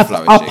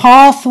flourishing. A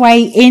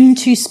pathway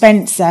into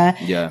Spencer,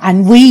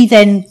 and we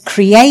then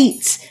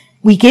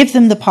we give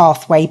them the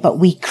pathway, but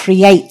we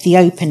create the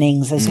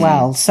openings as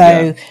well.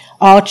 So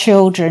our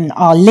children,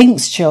 our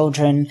Links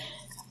children,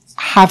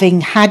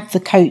 having had the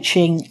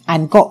coaching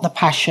and got the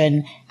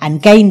passion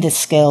and gained the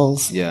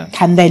skills,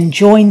 can then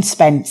join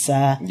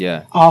Spencer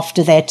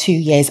after their 2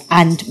 years.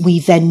 And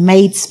we've then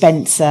made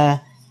Spencer,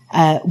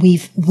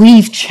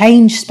 we've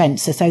changed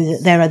Spencer so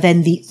that there are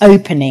then the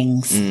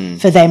openings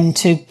for them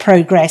to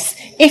progress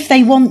if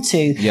they want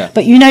to.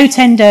 But you know,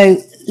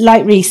 Tendo,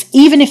 like Reese,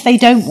 even if they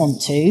don't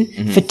want to,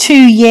 for 2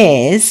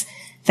 years,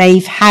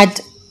 they've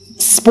had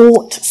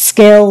sport,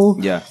 skill,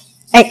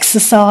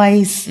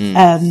 exercise,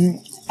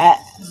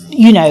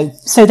 you know,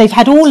 so they've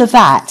had all of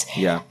that.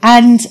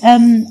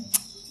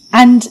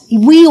 And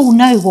we all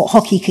know what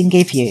hockey can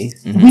give you.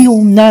 We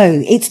all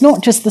know it's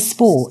not just the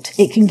sport.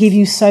 It can give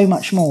you so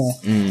much more.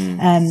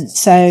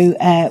 So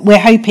we're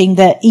hoping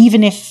that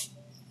even if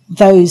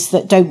those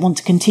that don't want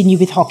to continue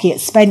with hockey at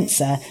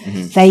Spencer,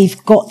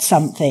 they've got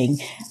something.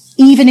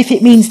 Even if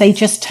it means they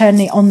just turn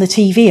it on the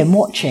TV and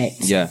watch it.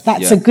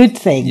 That's a good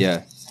thing.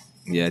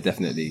 Yeah,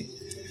 definitely.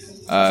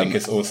 I think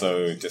it's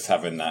also just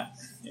having that,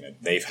 you know,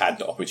 they've had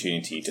the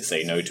opportunity to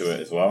say no to it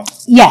as well.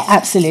 Yeah,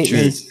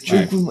 absolutely.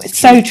 True.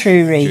 So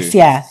true, Reese.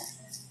 Yeah.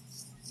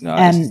 No,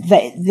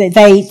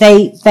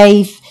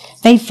 they've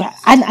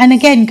and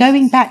again,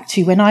 going back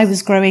to when I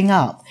was growing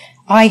up,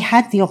 I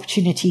had the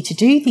opportunity to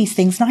do these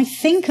things, and I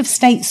think of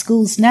state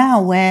schools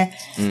now where,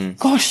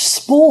 gosh,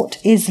 sport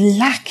is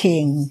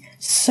lacking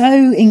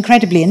so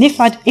incredibly. And if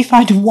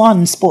I'd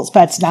won Sports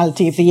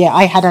Personality of the Year,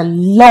 I had a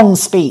long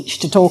speech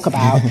to talk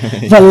about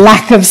the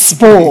lack of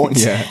sport,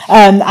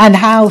 and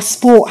how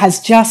sport has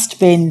just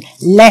been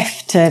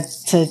left to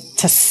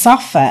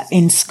suffer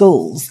in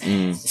schools,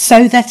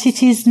 so that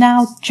it is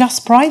now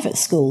just private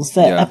schools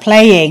that are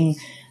playing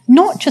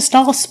not just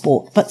our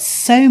sport, but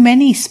so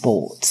many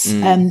sports.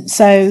 We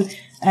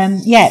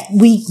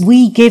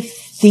give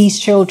these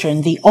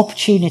children the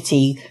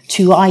opportunity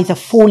to either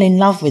fall in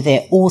love with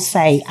it or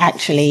say,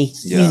 actually,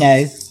 you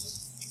know,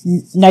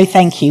 no,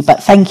 thank you,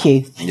 but thank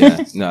you.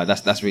 No,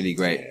 that's really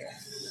great.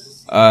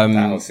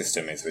 That whole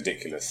system is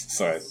ridiculous.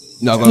 Sorry.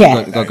 No, go.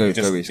 It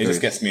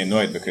just gets me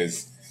annoyed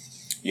because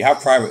you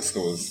have private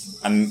schools,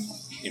 and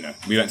you know,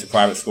 we went to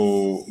private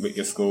school, with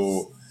your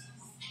school,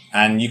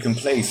 and you can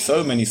play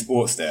so many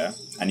sports there,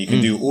 and you can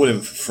do all of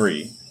it for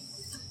free.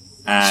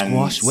 And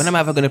squash. When am I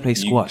ever going to play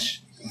squash?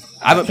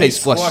 I haven't played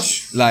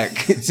squash like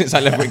since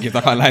I left Whitgift.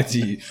 I can't lie to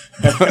you.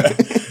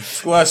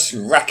 Squash,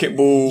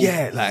 racquetball.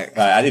 Like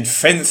I did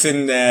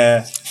fencing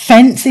there.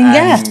 Fencing,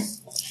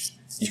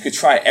 You could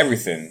try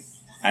everything,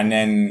 and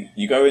then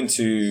you go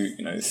into,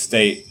 you know,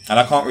 state. And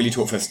I can't really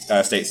talk for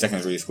state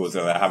secondary schools,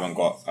 so I haven't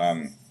got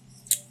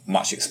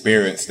much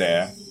experience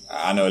there.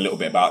 I know a little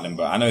bit about them,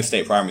 but I know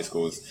state primary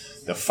schools,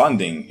 the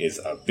funding is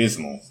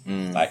abysmal.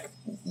 Like,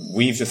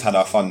 we've just had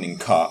our funding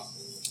cut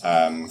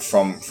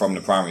from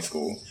the primary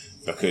school,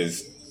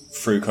 because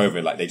through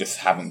COVID, like, they just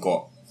haven't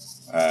got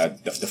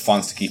the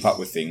funds to keep up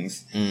with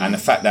things. And the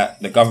fact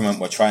that the government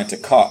were trying to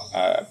cut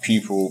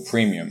pupil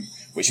premium,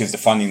 which is the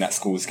funding that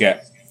schools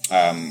get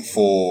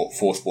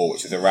for sport,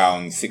 which is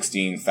around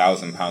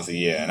 £16,000 a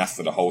year, and that's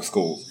for the whole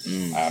school.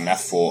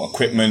 That's for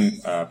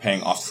equipment,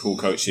 paying after school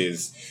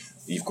coaches.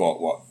 You've got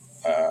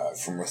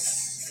from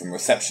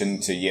reception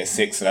to year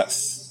 6, so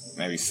that's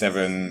maybe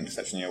 7,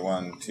 reception year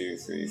 1, 2,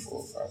 3,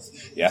 4,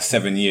 5.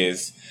 7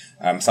 years.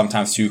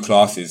 Sometimes 2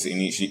 classes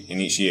in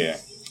each year,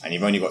 and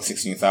you've only got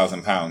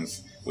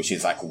 £16,000, which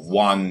is like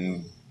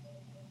one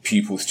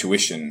pupil's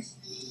tuition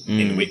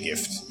in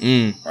Whitgift,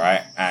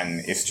 right?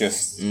 And it's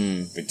just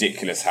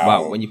ridiculous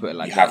how when you put it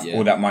like you have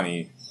all that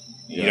money,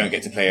 you don't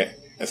get to play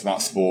a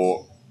smart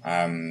sport.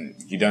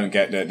 You don't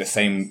get the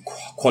same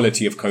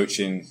quality of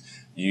coaching.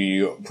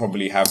 You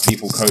probably have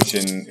people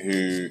coaching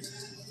who,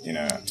 you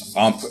know,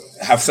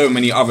 have so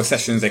many other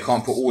sessions, they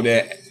can't put all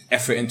their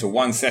effort into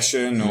one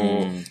session,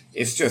 or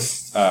it's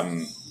just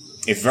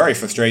it's very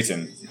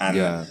frustrating.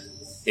 And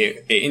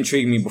it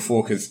intrigued me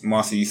before, because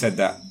Marcy, you said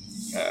that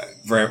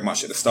very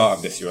much at the start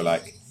of this, you were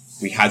like,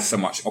 we had so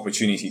much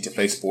opportunity to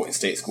play sport in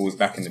state schools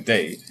back in the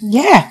day.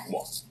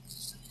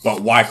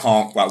 But why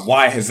can't?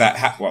 Why has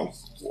that?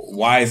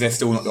 Why is there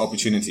still not the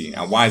opportunity?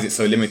 And why is it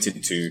so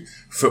limited to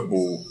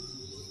football,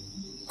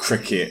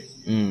 cricket?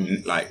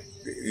 Like,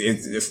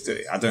 it's just,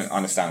 I don't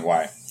understand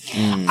why.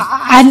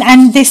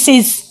 And this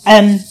is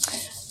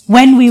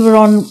when we were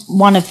on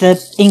one of the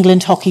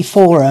England Hockey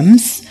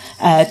forums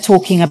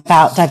talking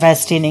about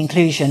diversity and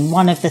inclusion.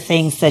 One of the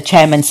things the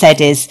chairman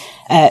said is,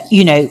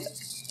 you know,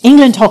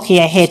 England Hockey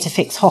are here to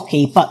fix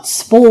hockey, but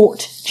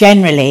sport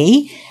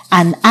generally,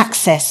 and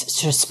access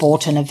to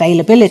sport and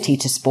availability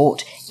to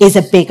sport, is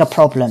a bigger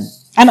problem.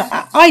 And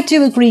I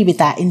do agree with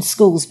that in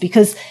schools,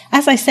 because,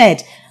 as I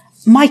said,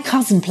 my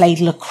cousin played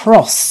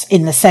lacrosse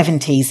in the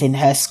 70s in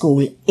her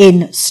school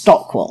in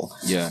Stockwell.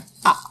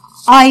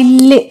 I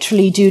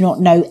literally do not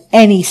know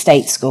any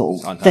state school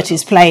that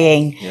is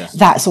playing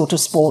that sort of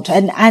sport.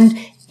 And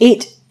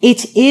it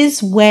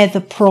is where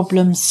the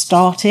problem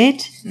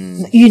started.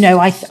 You know,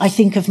 I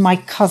think of my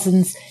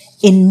cousin's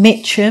in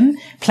Mitcham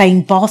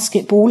playing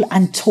basketball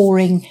and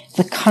touring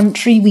the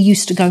country. We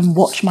used to go and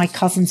watch my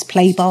cousins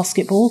play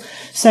basketball.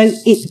 So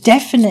it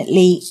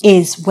definitely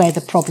is where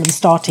the problem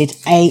started.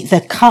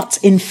 The cut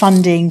in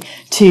funding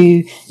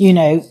to,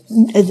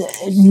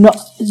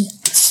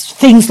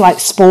 things like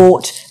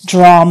sport,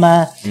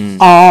 drama,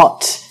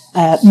 art,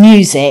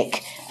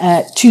 music,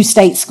 to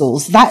state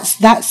schools. That's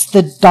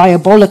the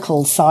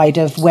diabolical side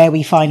of where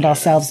we find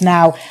ourselves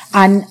now.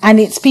 And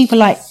it's people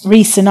like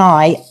Reese and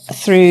I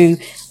through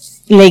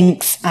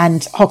Links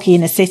and Hockey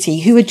in a City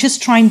who are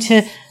just trying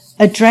to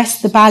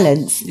address the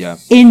balance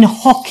in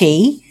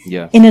hockey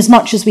in as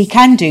much as we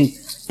can do.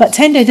 But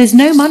Tendo, there's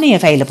no money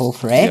available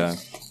for it. Yeah.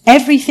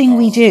 Everything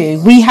we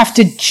do, we have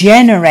to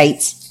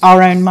generate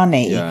our own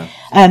money. Yeah.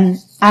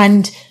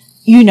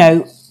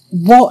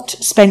 What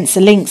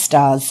Spencer Links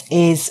does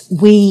is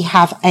we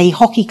have a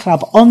hockey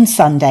club on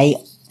Sunday,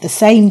 the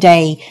same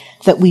day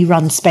that we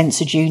run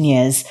Spencer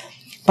Juniors,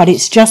 but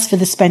it's just for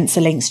the Spencer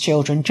Links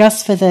children,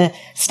 just for the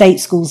state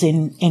schools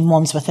in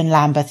Wandsworth and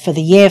Lambeth, for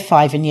the year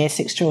 5 and year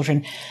 6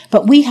 children.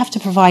 But we have to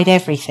provide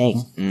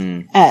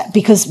everything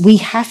because we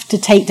have to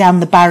take down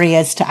the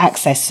barriers to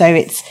access. So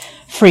it's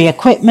free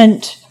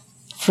equipment,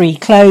 free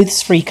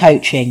clothes, free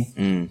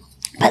coaching.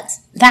 But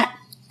that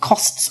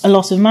costs a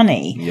lot of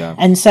money. Yeah.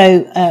 And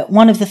so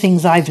one of the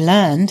things I've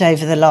learned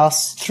over the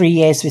last 3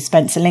 years with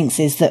Spencer Links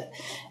is that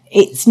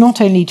it's not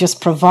only just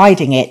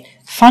providing it,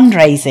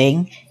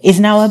 fundraising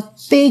is now a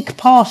big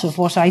part of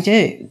what I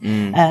do.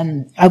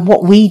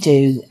 What we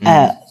do,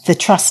 the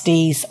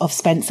trustees of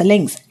Spencer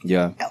Links,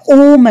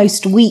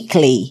 almost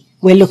weekly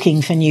we're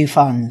looking for new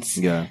funds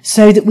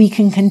so that we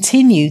can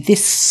continue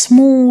this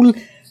small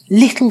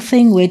little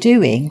thing we're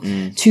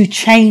doing to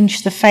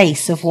change the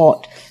face of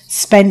what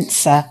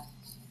Spencer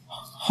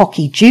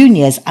Hockey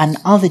Juniors and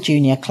other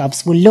junior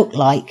clubs will look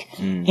like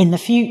in the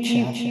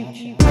future.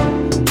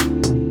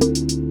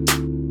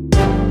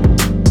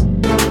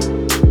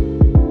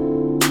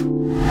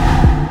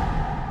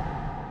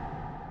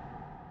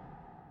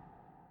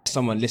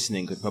 Someone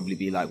listening could probably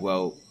be like,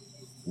 well,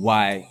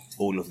 why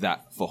all of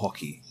that for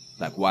hockey?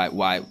 Like,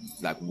 why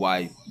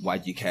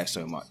do you care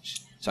so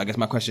much? So I guess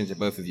my question to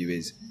both of you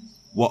is,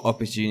 what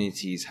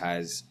opportunities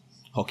has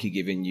hockey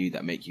given you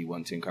that make you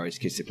want to encourage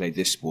kids to play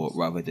this sport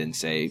rather than,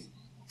 say,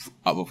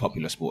 other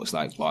popular sports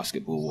like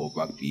basketball or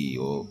rugby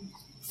or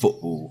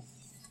football,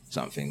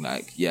 something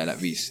like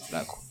Reese,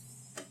 like.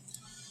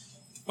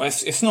 Well,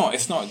 it's not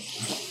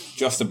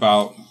just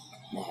about.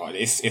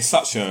 It's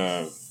such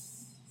a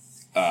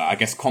I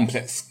guess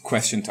complex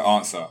question to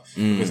answer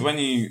because when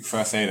you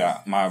first say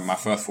that, my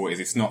first thought is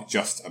it's not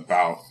just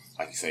about,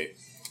 like you say,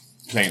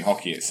 playing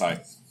hockey. It's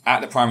like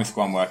at the primary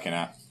school I'm working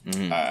at,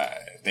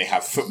 they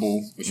have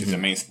football, which is the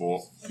main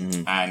sport,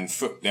 and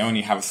they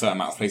only have a certain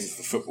amount of places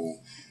for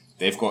football.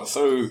 They've got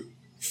so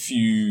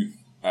few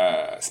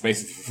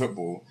spaces for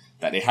football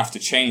that they have to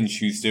change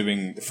who's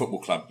doing the football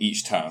club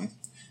each term,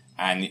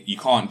 and you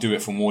can't do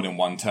it for more than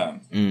one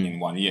term in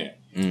 1 year.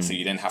 So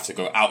you then have to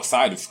go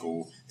outside of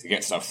school to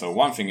get stuff. So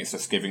one thing is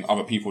just giving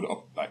other people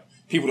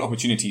the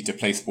opportunity to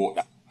play sport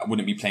that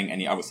wouldn't be playing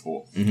any other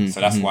sport. So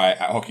that's why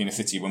at Hockey in the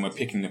City, when we're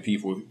picking the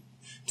people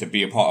to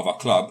be a part of our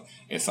club,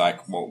 it's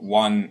like, well,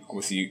 one,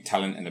 obviously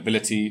talent and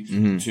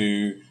ability.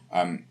 Two,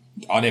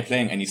 are they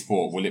playing any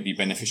sport? Will it be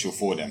beneficial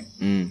for them?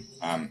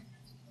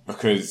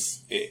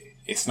 Because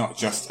it's not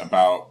just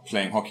about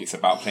playing hockey. It's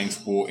about playing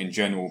sport in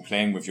general,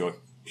 playing with your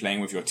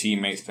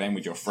teammates, playing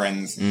with your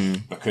friends.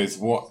 Because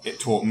what it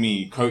taught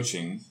me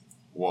coaching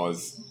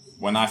was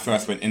when I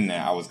first went in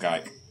there, I was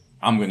like,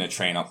 I'm going to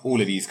train up all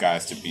of these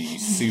guys to be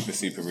super,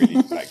 super really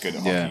good at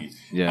hockey.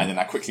 And then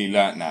I quickly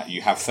learned that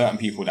you have certain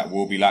people that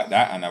will be like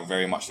that and are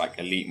very much like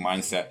elite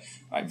mindset,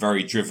 like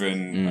very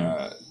driven,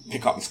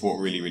 pick up the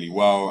sport really, really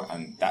well.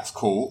 And that's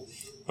cool.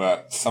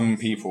 But some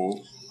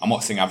people, I'm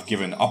not saying I've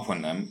given up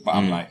on them, but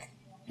I'm like,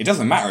 it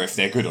doesn't matter if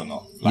they're good or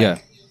not.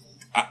 Like,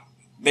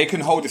 they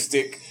can hold a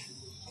stick.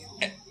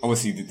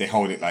 Obviously, they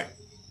hold it like,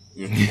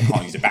 you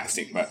can't use a back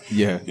stick, but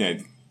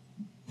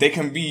they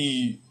can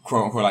be,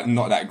 quote unquote, like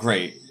not that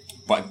great.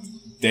 But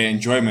their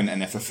enjoyment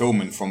and their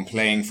fulfillment from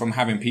playing, from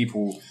having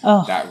people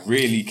that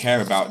really care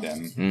about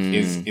them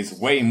is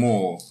way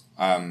more.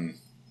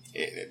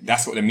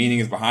 That's what the meaning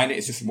is behind it.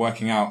 It's just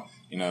working out,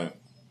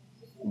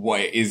 what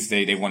it is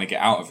they want to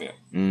get out of it.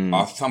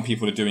 Some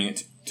people are doing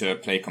it to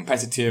play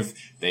competitive.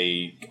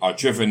 They are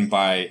driven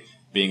by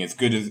being as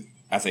good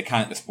as they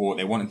can at the sport.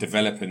 They want to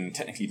develop and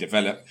technically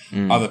develop.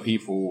 Other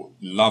people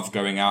love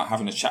going out,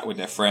 having a chat with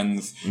their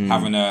friends,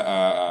 having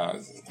a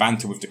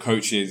banter with the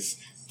coaches,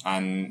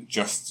 and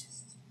just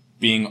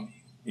being,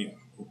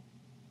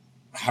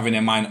 having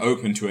their mind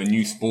open to a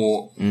new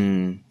sport.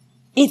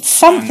 It's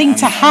something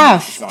to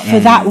have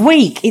for that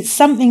week. It's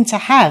something to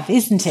have,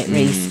 isn't it,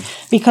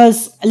 Reese?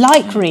 Because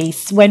like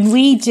Reese, when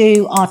we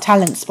do our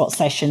talent spot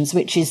sessions,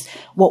 which is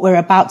what we're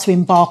about to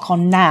embark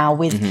on now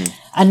with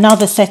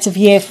another set of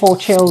year 4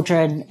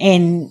 children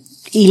in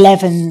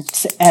 11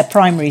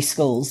 primary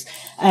schools,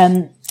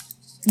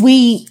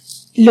 we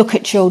look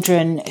at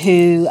children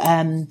who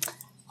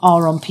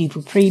are on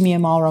pupil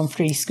premium, are on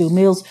free school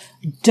meals,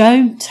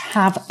 don't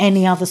have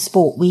any other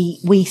sport.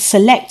 We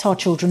select our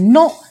children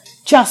not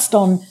just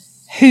on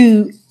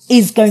who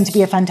is going to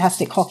be a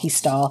fantastic hockey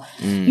star.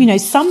 You know,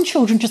 some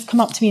children just come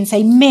up to me and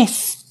say,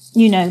 Miss,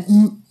 you know,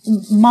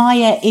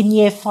 Maya in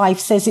year 5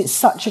 says it's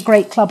such a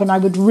great club and I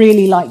would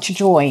really like to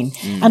join.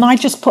 And I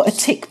just put a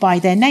tick by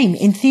their name,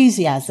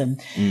 enthusiasm.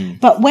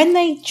 But when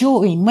they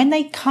join, when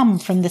they come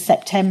from the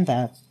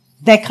September,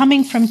 they're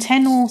coming from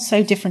 10 or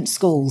so different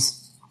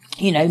schools,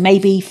 you know,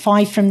 maybe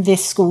 5 from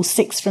this school,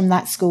 6 from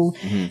that school.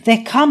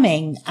 They're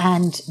coming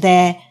and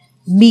they're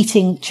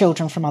meeting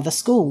children from other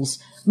schools,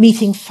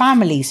 meeting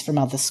families from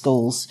other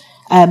schools,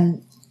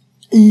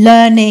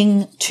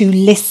 learning to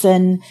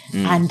listen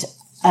and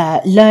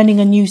learning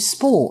a new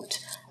sport,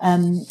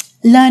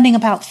 learning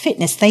about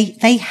fitness.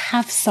 They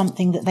have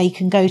something that they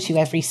can go to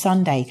every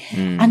Sunday.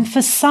 And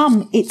for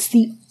some, it's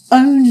the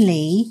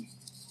only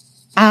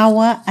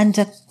hour and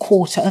a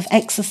quarter of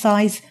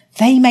exercise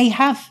they may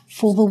have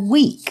for the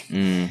week.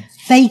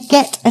 They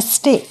get a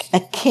stick, a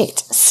kit,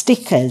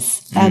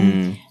 stickers,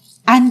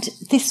 and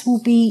this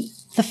will be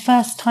the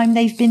first time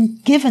they've been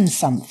given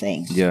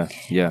something.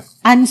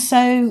 And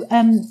so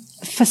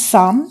for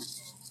some,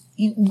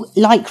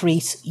 like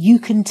Reese, you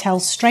can tell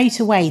straight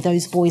away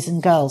those boys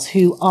and girls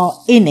who are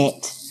in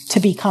it to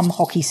become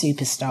hockey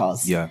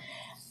superstars.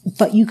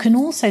 But you can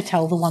also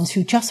tell the ones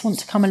who just want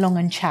to come along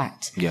and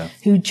chat,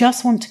 who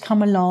just want to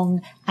come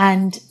along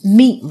and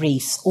meet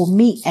Reese or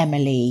meet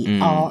Emily,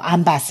 our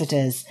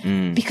ambassadors,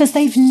 because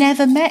they've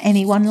never met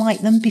anyone like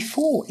them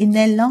before in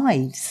their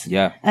lives.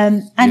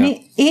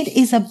 It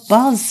is a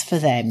buzz for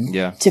them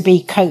to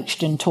be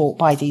coached and taught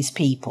by these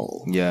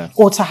people,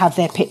 or to have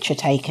their picture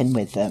taken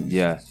with them.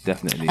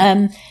 Definitely.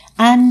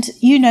 And,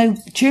 you know,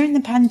 during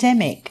the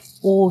pandemic,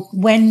 or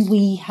when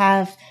we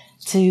have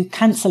to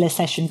cancel a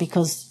session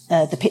because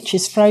the pitch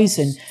is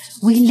frozen,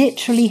 we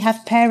literally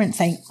have parents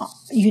saying,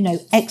 you know,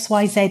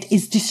 XYZ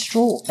is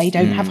distraught. They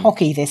don't have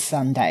hockey this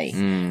Sunday.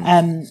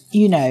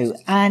 You know,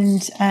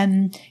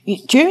 and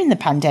during the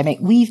pandemic,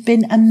 we've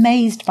been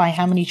amazed by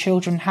how many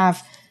children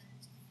have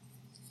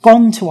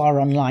gone to our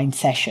online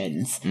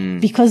sessions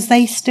because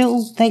they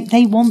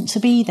want to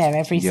be there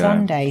every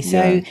Sunday.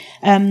 So,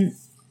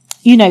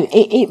 you know,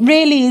 it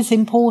really is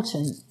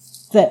important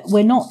that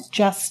we're not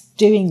just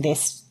doing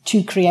this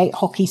to create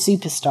hockey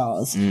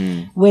superstars.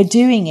 We're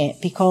doing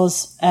it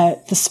because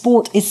the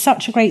sport is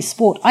such a great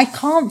sport. I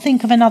can't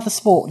think of another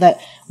sport that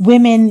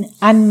women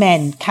and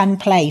men can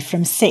play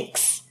from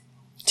 6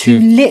 to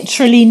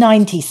literally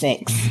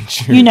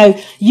 96. You know,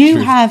 you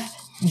have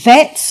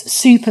vets,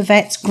 super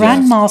vets,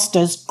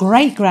 grandmasters,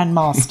 great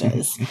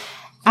grandmasters.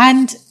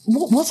 And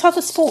what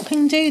other sport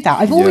can do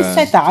that? I've always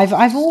said that.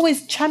 I've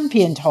always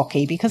championed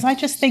hockey because I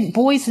just think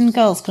boys and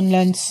girls can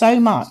learn so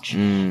much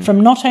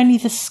from not only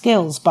the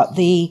skills but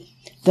the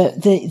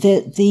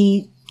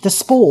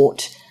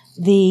sport,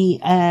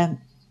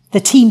 the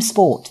team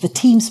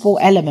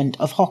sport element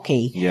of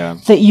hockey.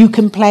 That you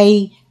can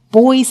play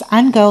boys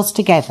and girls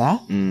together.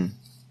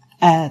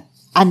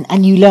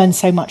 And you learn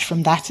so much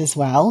from that as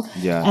well.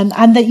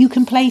 And that you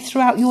can play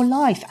throughout your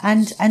life.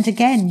 And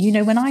again, you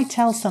know, when I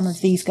tell some of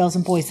these girls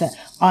and boys that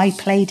I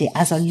played it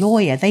as a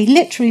lawyer, they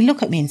literally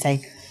look at me and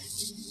say,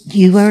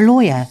 you were a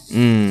lawyer,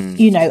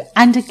 you know,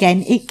 and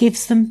again, it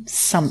gives them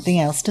something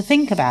else to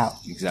think about.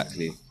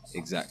 Exactly.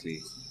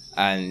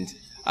 And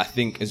I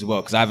think as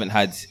well, because I haven't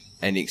had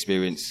any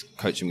experience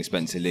coaching with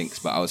Spencer Links,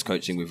 but I was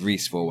coaching with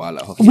Reese for a while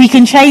at hockey. We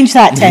can change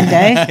that,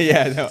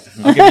 Tendo. No,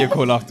 I'll give you a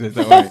call afterwards,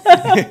 don't worry.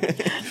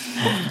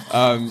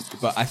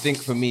 But I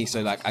think for me,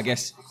 so like, I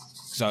guess,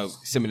 so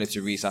similar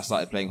to Reese, I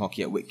started playing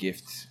hockey at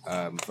Whitgift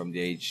from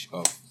the age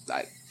of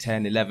like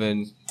 10,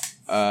 11.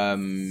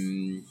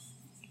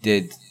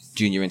 Did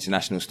junior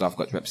international stuff,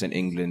 got to represent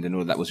England and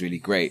all that was really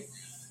great.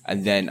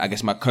 And then I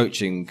guess my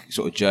coaching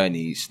sort of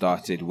journey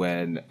started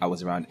when I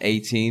was around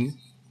 18.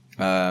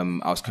 I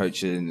was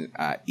coaching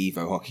at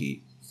Evo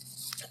Hockey,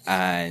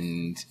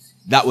 and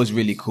that was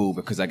really cool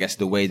because I guess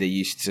the way they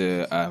used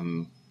to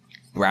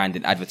brand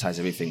and advertise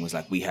everything was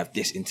like, we have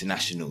this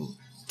international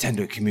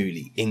Tendo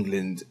Community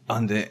England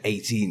under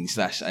 18 /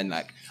 and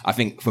like, I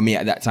think for me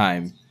at that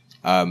time,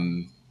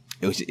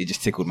 it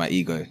just tickled my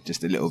ego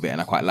just a little bit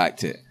and I quite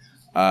liked it.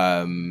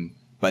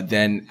 But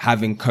then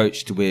having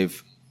coached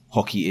with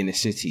Hockey Inner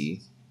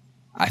City,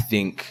 I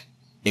think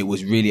it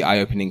was really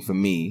eye-opening for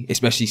me,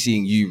 especially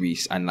seeing you,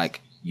 Reese, and like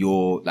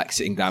you're like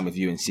sitting down with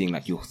you and seeing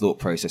like your thought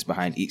process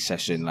behind each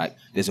session. Like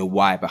there's a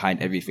why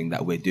behind everything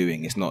that we're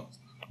doing. It's not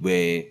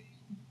we're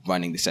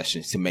running the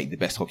sessions to make the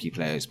best hockey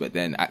players, but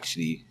then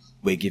actually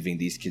we're giving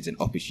these kids an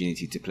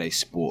opportunity to play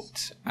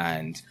sport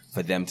and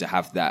for them to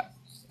have that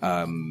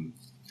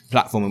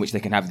platform in which they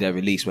can have their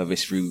release, whether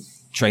it's through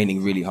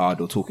training really hard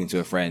or talking to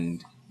a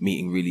friend,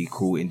 meeting really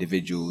cool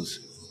individuals,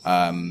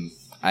 and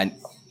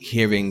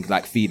hearing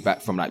like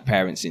feedback from like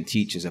parents and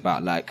teachers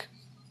about like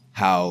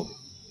how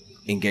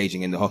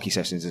engaging in the hockey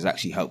sessions has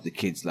actually helped the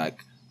kids like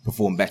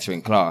perform better in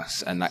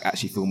class and like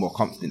actually feel more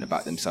confident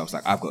about themselves.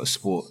 Like I've got a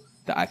sport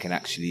that I can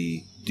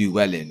actually do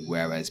well in,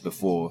 whereas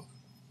before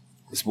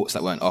the sports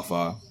that weren't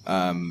offer,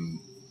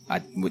 I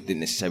didn't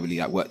necessarily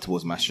like work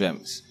towards my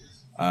strengths.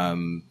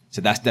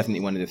 So that's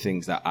definitely one of the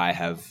things that I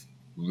have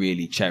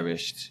really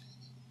cherished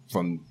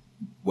from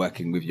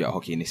working with you at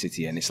Hockey in the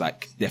City, and it's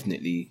like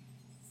definitely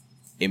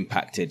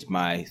impacted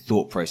my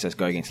thought process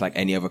going into like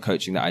any other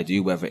coaching that I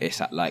do, whether it's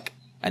at like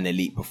an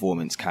elite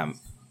performance camp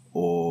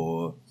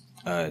or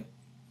a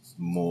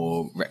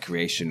more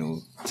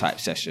recreational type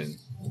session.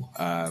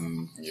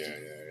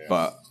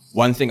 But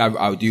one thing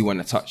I do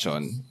want to touch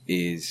on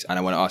is, and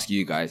I want to ask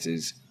you guys,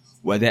 is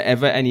were there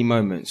ever any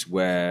moments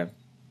where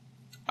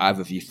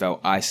either of you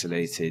felt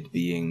isolated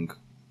being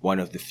one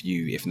of the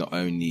few, if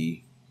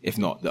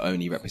not the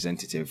only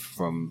representative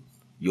from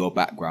your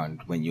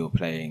background when you're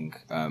playing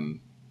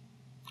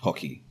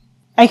hockey?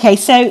 Okay,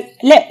 so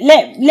let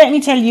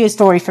me tell you a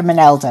story from an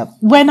elder.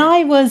 When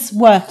I was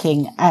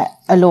working at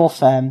a law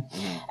firm,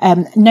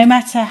 no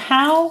matter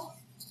how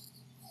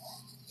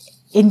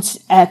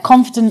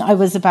confident I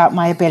was about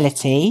my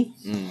ability,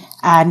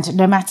 and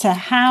no matter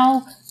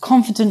how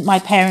confident my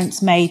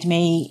parents made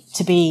me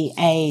to be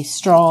a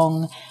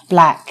strong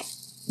black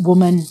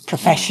woman,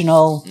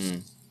 professional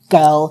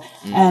girl,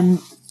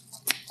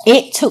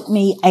 it took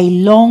me a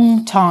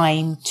long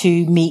time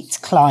to meet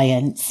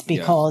clients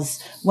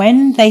because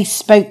when they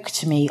spoke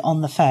to me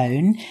on the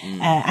phone,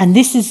 and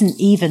this isn't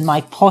even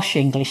my posh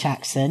English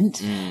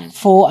accent,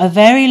 for a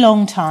very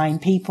long time,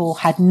 people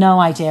had no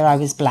idea I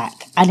was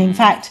black. And in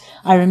fact,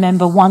 I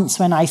remember once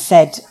when I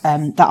said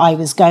that I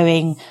was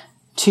going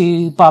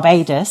to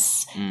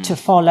Barbados to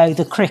follow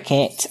the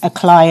cricket, a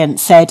client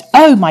said,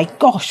 "Oh my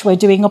gosh, we're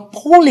doing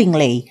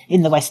appallingly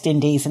in the West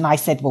Indies." And I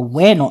said, "Well,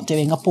 we're not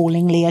doing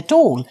appallingly at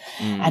all."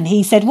 And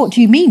he said, "What do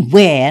you mean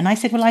we're?" And I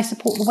said, "Well, I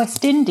support the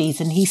West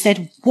Indies." And he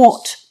said,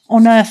 "What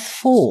on earth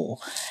for?"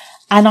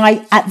 And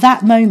I, at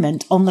that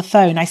moment on the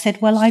phone, I said,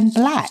 "Well, I'm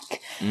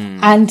black."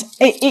 And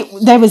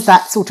there was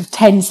that sort of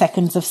 10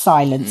 seconds of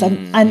silence.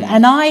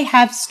 And I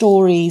have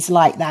stories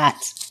like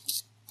that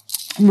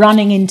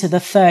running into the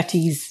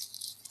 30s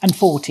and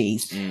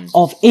 40s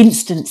of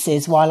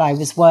instances while I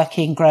was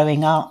working,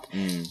 growing up,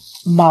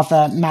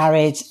 mother,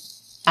 married,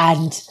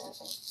 and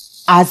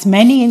as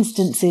many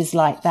instances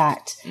like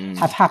that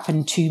have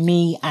happened to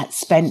me at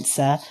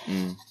Spencer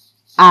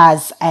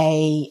as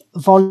a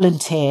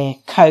volunteer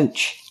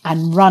coach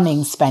and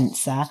running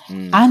Spencer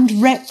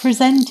and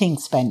representing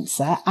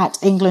Spencer at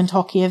England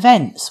hockey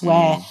events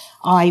where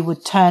I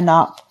would turn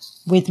up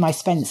with my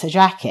Spencer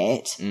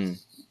jacket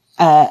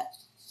and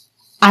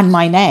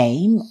my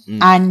name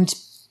and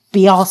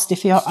be asked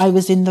if I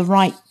was in the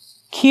right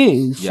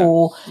queue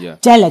for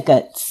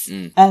delegates.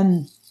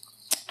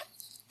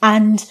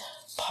 And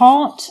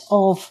part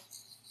of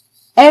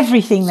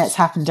everything that's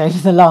happened over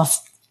the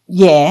last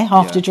year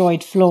after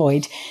George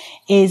Floyd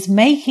is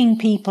making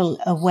people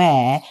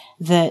aware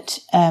that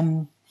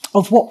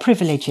of what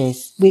privilege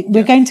is.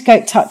 We're going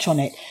to touch on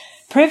it.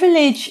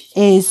 Privilege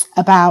is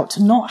about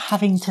not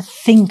having to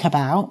think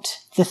about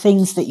the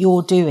things that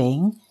you're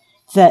doing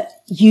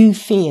that you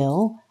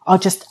feel are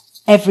just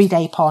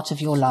everyday part of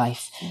your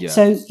life.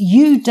 So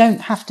you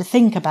don't have to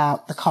think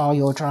about the car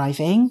you're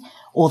driving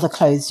or the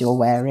clothes you're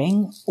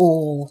wearing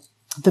or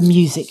the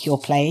music you're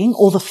playing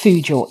or the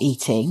food you're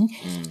eating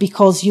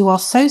because you are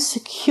so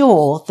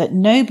secure that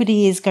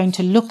nobody is going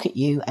to look at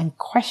you and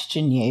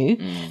question you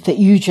that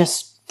you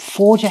just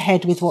forge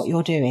ahead with what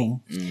you're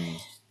doing.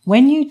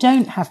 When you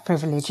don't have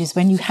privileges,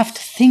 when you have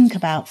to think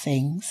about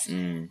things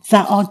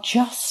that are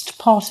just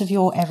part of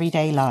your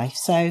everyday life.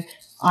 So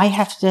I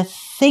have to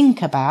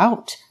think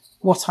about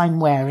what I'm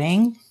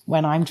wearing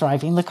when I'm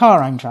driving the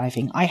car I'm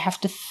driving. I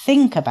have to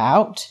think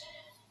about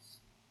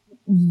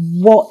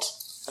what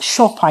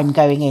shop I'm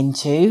going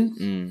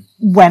into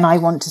when I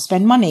want to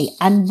spend money.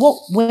 And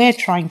what we're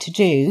trying to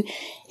do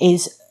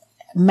is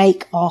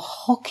make our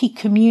hockey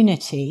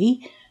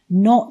community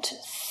not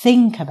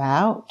think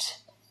about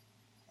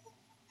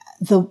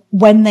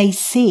when they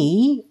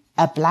see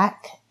a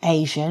black,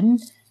 Asian,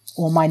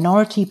 or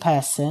minority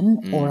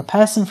person or a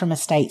person from a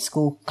state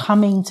school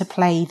coming to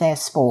play their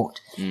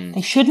sport.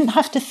 They shouldn't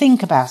have to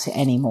think about it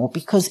anymore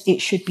because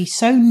it should be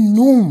so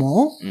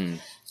normal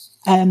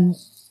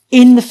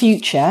in the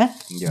future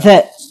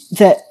that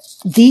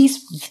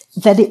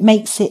it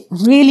makes it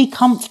really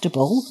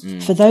comfortable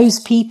for those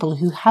people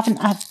who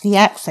haven't had the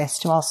access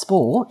to our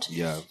sport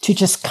to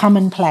just come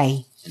and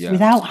play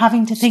without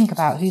having to think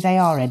about who they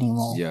are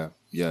anymore.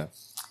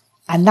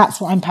 And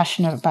that's what I'm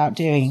passionate about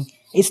doing.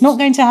 It's not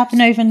going to happen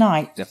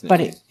overnight,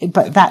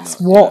 but that's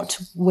what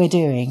we're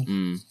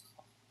doing.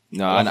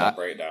 No, I love that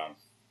breakdown.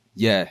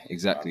 Yeah,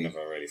 exactly. I've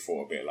never really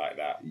thought of it like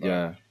that.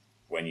 But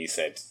when you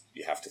said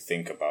you have to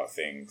think about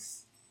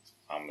things,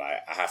 I'm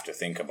like, I have to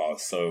think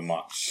about so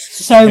much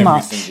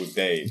every single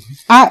day.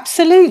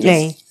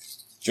 Absolutely.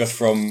 Just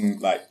from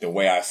like the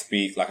way I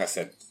speak, like I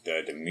said,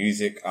 the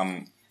music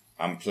I'm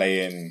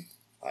playing,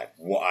 like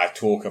what I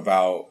talk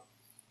about.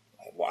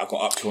 What I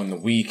got up to on the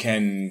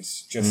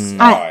weekends,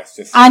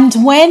 and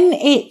when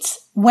it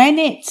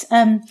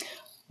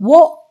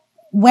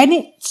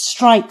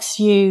strikes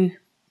you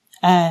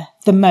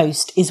the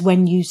most is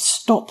when you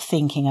stop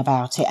thinking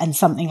about it and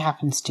something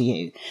happens to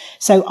you.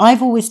 So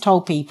I've always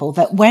told people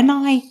that when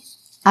I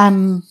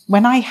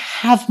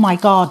have my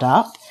guard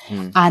up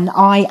and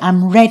I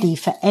am ready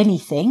for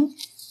anything,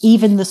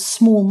 even the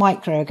small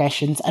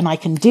microaggressions, and I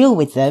can deal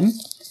with them,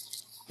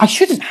 I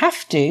shouldn't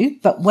have to,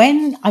 but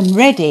when I'm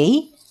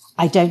ready,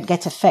 I don't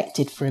get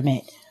affected from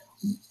it.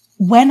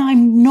 When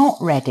I'm not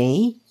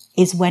ready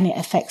is when it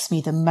affects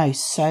me the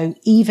most. So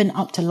even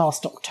up to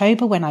last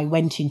October, when I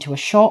went into a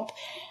shop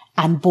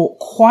and bought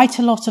quite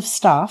a lot of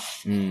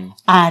stuff,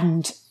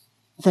 and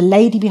the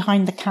lady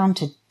behind the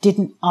counter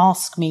didn't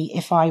ask me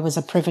if I was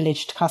a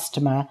privileged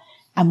customer.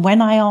 And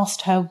when I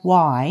asked her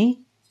why,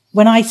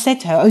 when I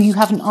said to her, "Oh, you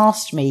haven't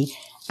asked me,"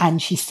 and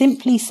she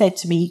simply said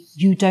to me,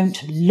 "You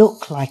don't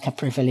look like a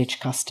privileged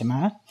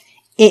customer,"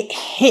 it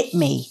hit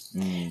me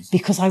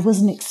because I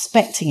wasn't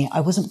expecting it.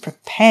 I wasn't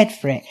prepared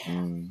for it.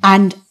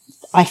 And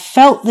I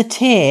felt the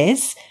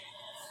tears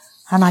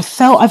and I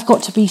felt I've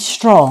got to be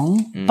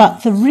strong.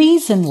 But the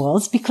reason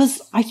was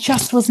because I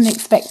just wasn't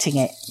expecting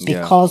it,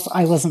 because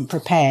I wasn't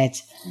prepared.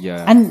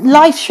 Yeah. And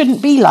life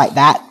shouldn't be like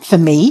that for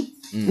me.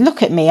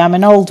 Look at me, I'm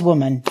an old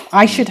woman.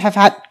 I should have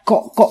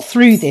got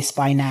through this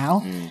by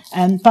now.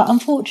 But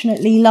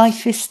unfortunately,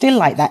 life is still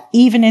like that,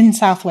 even in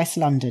Southwest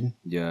London.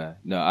 Yeah,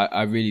 no,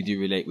 I really do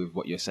relate with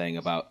what you're saying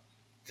about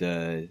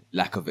the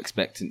lack of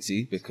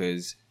expectancy,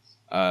 because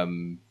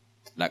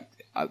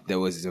there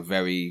was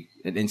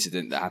an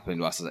incident that happened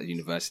whilst I was at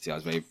university. I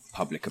was very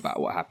public about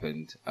what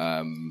happened.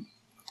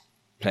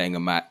 Playing a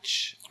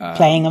match.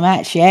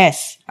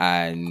 Yes.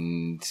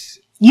 And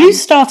you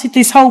started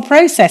this whole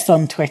process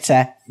on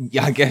Twitter.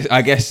 Yeah,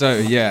 I guess so.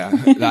 Yeah,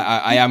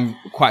 I am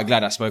quite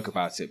glad I spoke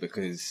about it,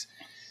 because,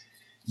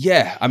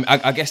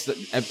 I guess that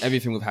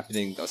everything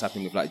that was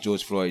happening with like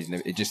George Floyd,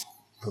 it just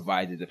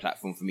provided the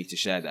platform for me to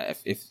share that.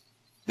 If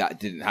that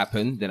didn't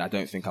happen, then I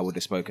don't think I would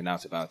have spoken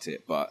out about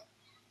it. But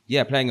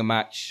yeah, playing a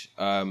match,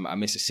 I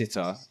miss a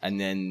sitter, and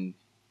then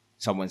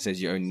someone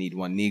says you only need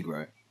one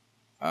Negro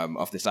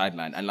off the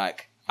sideline, and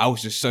like I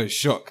was just so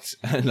shocked,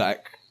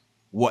 like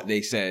what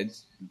they said,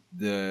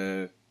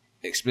 the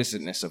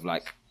explicitness of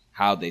like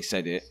how they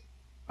said it.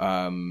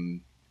 I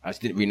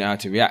just didn't really know how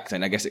to react,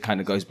 and I guess it kind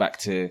of goes back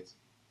to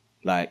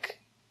like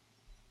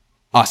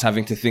us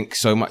having to think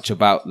so much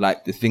about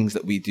like the things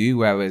that we do,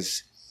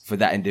 whereas for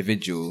that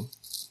individual,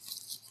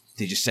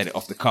 they just said it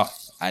off the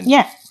cuff and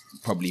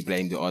probably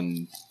blamed it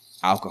on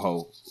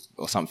alcohol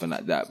or something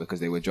like that because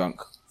they were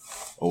drunk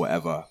or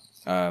whatever.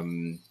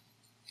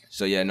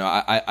 So yeah, no,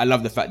 I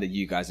love the fact that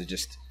you guys are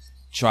just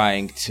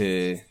trying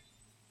to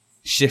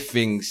shift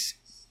things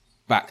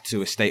back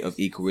to a state of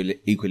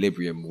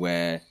equilibrium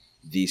where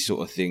these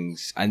sort of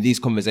things and these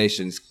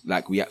conversations,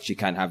 like, we actually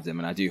can have them.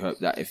 And I do hope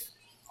that if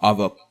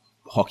other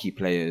hockey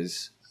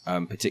players,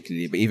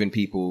 particularly, but even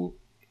people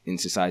in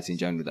society in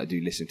general that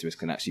do listen to us,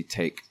 can actually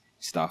take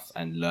stuff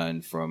and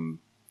learn from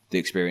the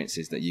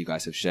experiences that you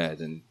guys have shared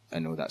and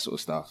all that sort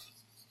of stuff.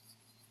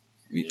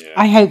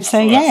 I hope so.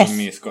 Yes. For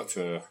me, it's got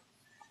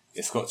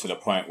to the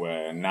point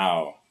where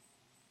now,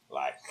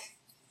 like,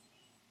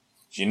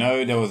 do you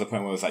know, there was a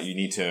point where it was like you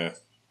need to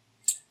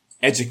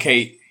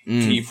educate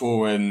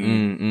people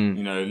and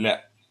you know,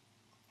 let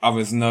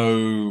others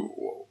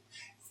know.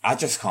 I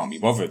just can't be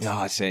bothered.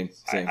 No, same.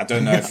 I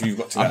don't know if you've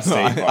got to that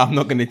stage. I'm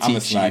not going to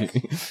teach you.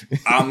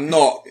 I'm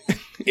not.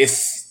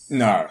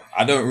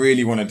 I don't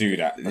really want to do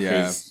that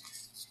because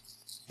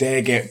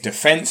they get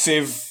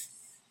defensive,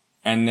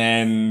 and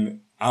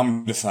then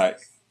I'm just like,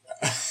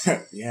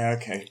 yeah,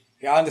 okay.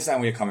 Yeah, I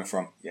understand where you're coming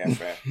from. Yeah,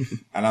 fair.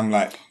 And I'm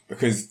like,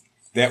 because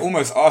they're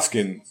almost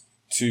asking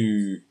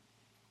to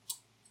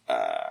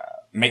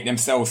make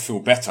themselves feel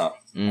better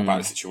about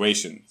the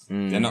situation.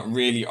 They're not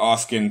really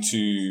asking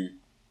to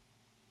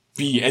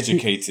be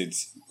educated.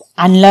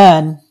 And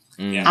learn.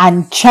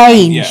 And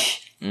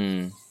change.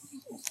 They're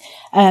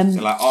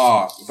like,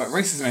 but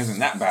racism isn't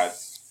that bad.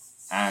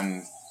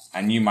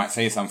 And you might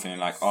say something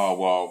like, oh,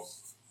 well,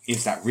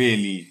 is that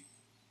really?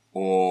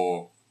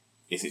 Or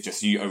is it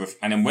just you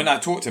And then when I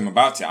talk to him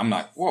about it, I'm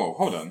like, whoa,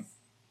 hold on.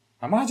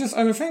 Am I just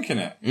overthinking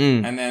it?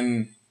 And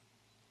then,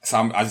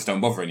 I just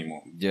don't bother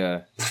anymore.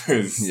 Yeah.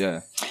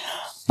 Yeah.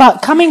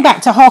 But coming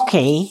back to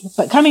hockey,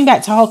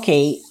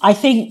 I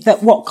think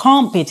that what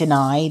can't be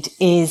denied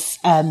is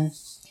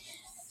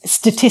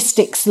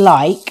statistics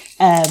like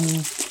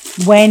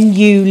when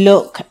you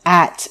look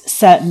at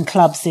certain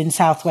clubs in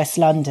Southwest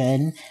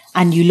London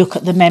and you look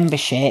at the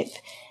membership,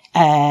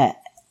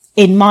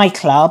 in my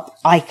club,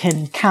 I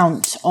can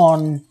count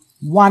on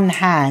one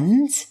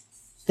hand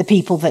the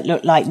people that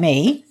look like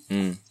me.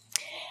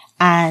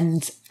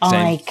 And same.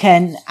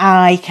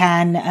 I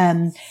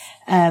can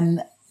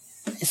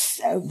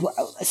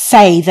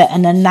say that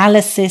an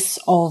analysis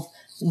of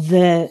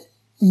the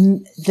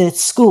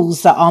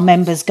schools that our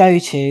members go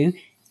to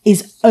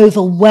is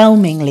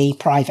overwhelmingly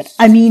private.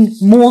 I mean,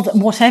 more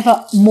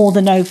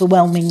than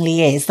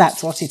overwhelmingly is,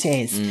 that's what it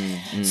is.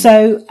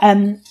 So,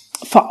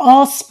 for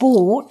our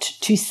sport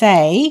to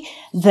say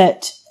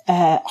that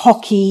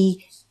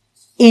hockey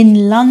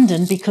in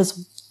London,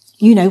 because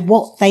you know,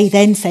 what they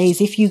then say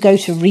is if you go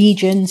to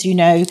regions, you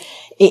know,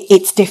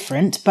 it's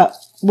different. But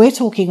we're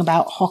talking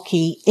about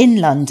hockey in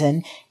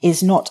London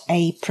is not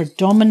a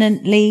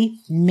predominantly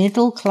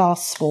middle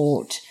class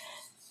sport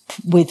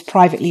with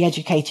privately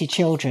educated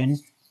children.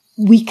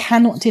 We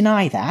cannot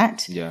deny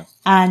that. Yeah.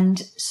 And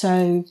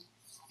so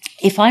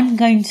if I'm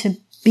going to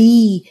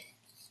be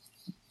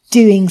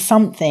doing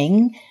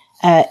something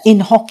in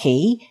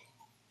hockey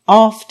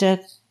after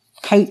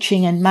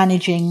coaching and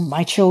managing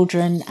my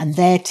children and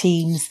their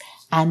teams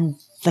and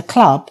the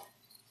club,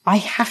 I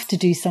have to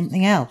do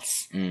something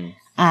else.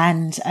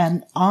 And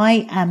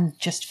I am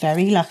just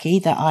very lucky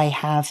that I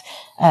have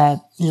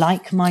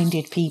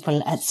like-minded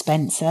people at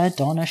Spencer,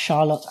 Donna,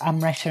 Charlotte,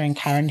 Amretta and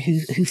Karen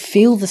who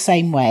feel the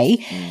same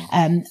way.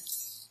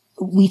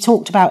 We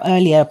talked about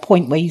earlier a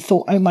point where you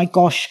thought, oh my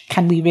gosh,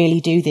 can we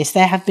really do this?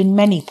 There have been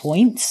many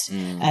points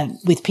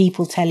with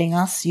people telling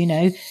us, you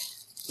know,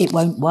 it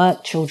won't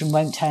work, children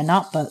won't turn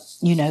up, but,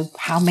 you know,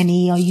 how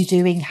many are you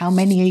doing? How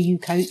many are you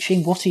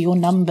coaching? What are your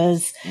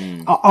numbers?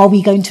 Are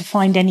we going to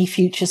find any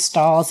future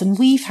stars? And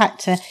we've had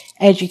to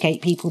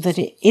educate people that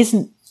it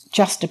isn't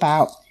just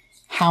about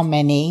how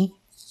many,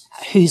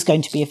 who's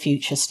going to be a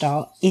future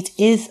star. It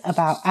is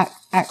about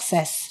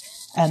access,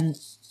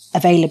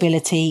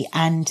 availability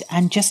and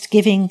just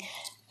giving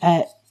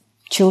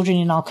children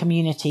in our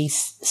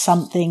communities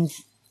something,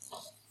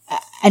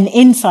 an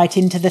insight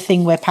into the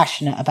thing we're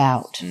passionate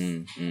about.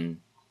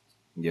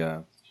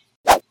 Yeah.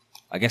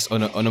 I guess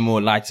on a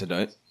more lighter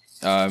note,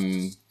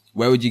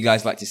 where would you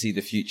guys like to see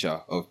the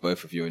future of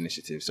both of your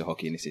initiatives, so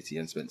Hockey in the City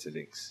and Spencer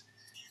Links?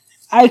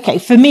 Okay,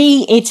 for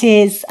me, it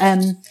is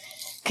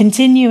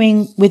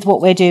continuing with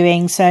what we're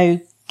doing. So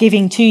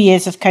giving 2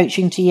 years of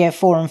coaching to year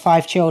 4 and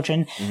 5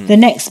 children. The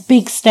next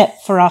big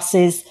step for us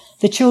is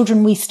the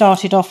children we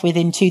started off with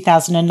in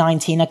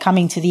 2019 are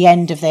coming to the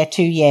end of their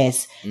 2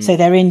 years. So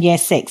they're in year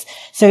 6.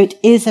 So it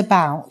is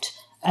about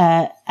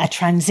a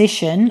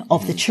transition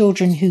of the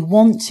children who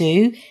want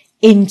to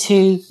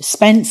into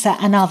Spencer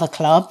and other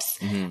clubs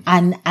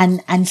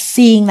and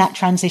seeing that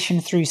transition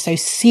through. So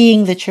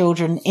seeing the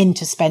children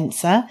into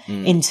Spencer,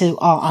 into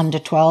our under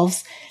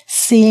 12s,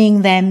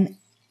 seeing them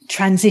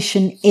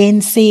transition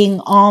in, seeing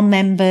our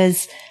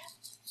members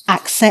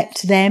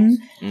accept them,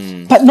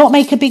 but not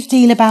make a big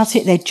deal about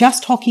it. They're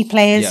just hockey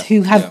players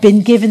who have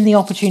been given the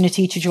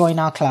opportunity to join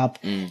our club.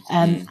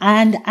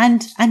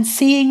 And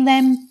seeing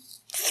them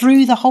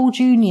through the whole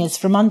juniors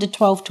from under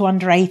 12 to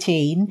under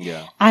 18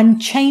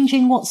 and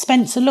changing what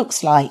Spencer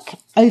looks like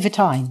over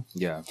time.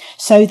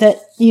 So that,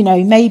 you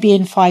know, maybe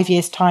in 5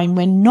 years' time,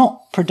 we're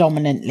not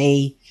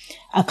predominantly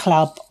a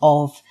club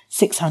of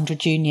 600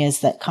 juniors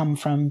that come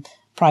from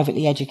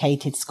privately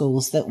educated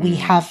schools, that we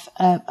have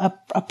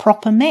a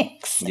proper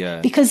mix.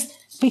 Because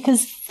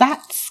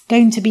that's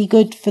going to be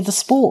good for the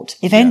sport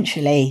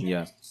eventually.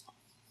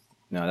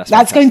 No,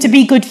 that's going to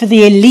be good for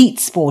the elite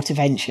sport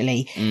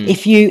eventually.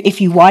 If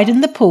you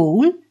widen the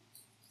pool,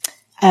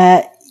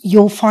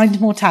 you'll find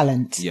more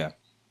talent. Yeah.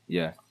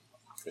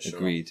 For sure.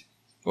 Agreed.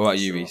 What about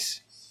you,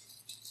 Reese?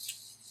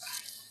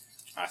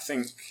 I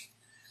think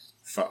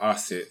for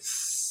us,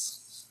 it's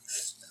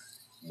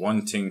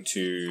wanting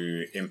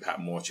to impact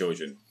more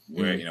children.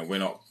 We're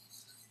not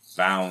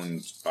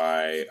bound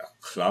by a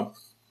club.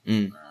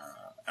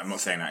 I'm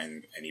not saying that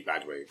in any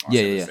bad way.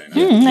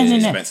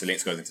 Spencer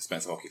Links goes into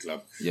Spencer Hockey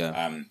Club.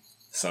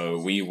 So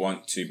we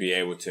want to be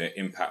able to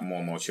impact more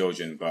and more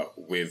children, but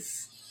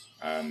with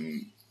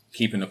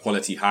keeping the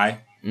quality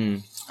high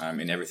in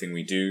everything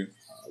we do.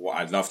 What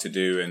I'd love to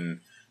do and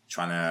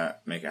trying to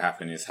make it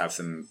happen is have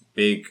some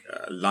big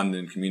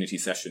London community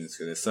sessions,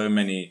 because there's so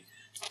many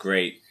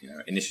great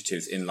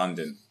initiatives in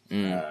London,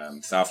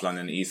 South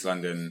London, East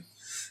London,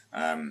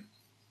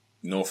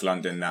 North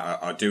London, that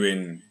are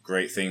doing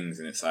great things,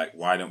 and it's like,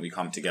 why don't we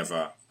come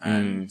together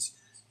and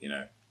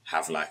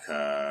have like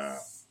a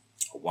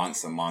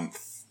once a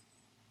month,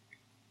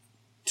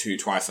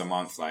 twice a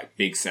month, like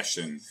big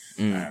session,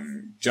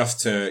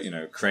 just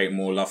to create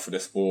more love for the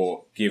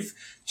sport, give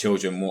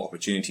children more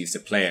opportunities to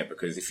play it.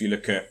 Because if you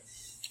look at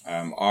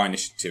our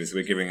initiatives,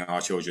 we're giving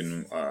our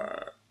children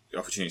the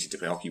opportunity to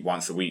play hockey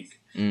once a week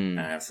for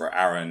an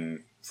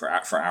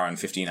hour,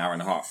 15 hour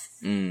and a half.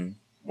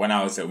 When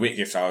I was at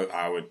Whitgift,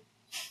 I would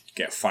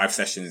get 5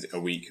 sessions a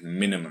week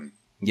minimum.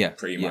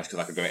 Pretty much, because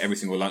I could go every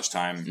single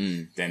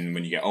lunchtime. Then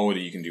when you get older,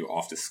 you can do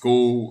after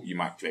school. You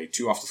might play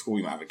 2 after school.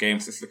 You might have a game.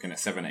 So it's looking at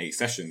 7, 8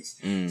 sessions.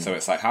 So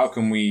it's like, how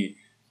can we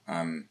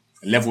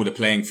level the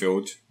playing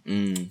field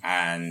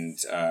and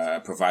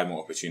provide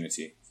more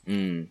opportunity?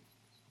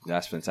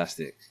 That's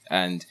fantastic.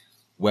 And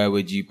where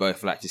would you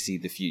both like to see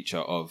the future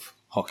of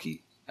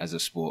hockey as a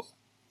sport?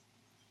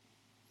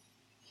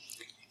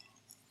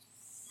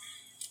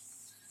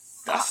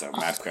 That's a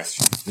mad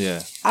question.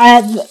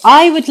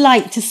 I would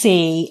like to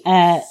see,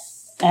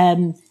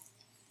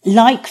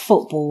 like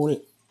football,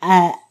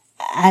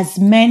 as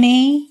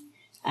many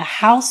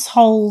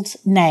household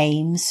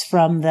names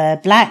from the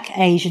Black,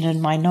 Asian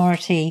and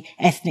minority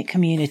ethnic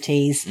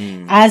communities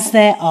as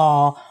there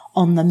are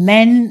on the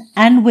men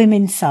and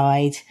women's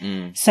side,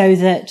 so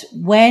that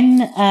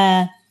when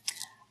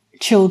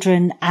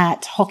children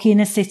at Hockey in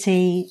a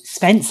City,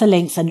 Spencer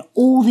Links, and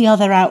all the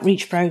other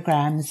outreach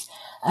programs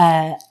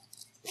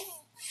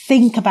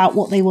think about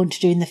what they want to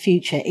do in the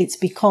future, it's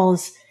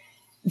because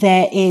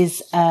there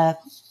is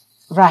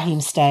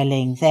Raheem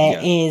Sterling, there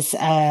is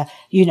all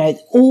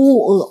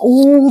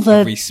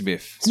the Reece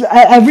Smith,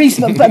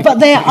 but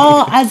there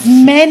are as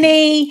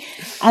many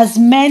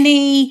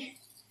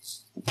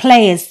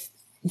players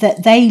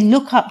that they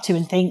look up to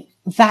and think,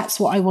 that's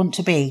what I want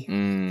to be.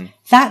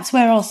 That's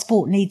where our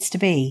sport needs to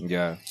be.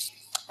 Yeah.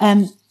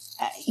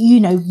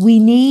 We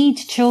need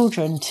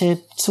children to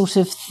sort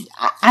of,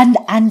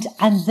 and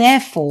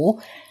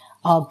therefore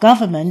our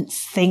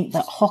governments think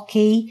that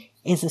hockey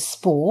is a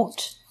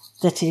sport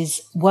that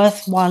is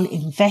worthwhile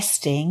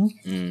investing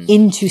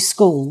into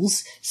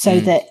schools, so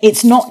that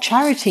it's not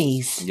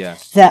charities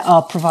that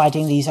are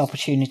providing these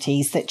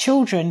opportunities, that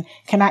children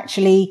can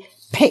actually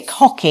pick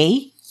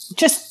hockey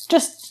just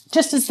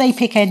as they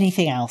pick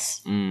anything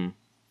else.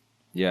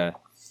 Yeah.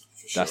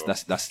 Sure.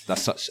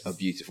 That's such a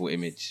beautiful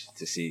image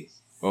to see.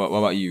 What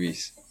about you,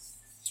 Reece?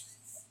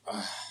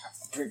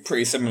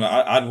 Pretty similar.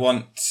 I'd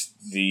want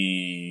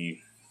the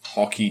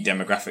hockey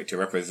demographic to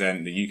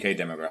represent the UK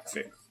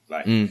demographic.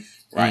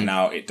 Right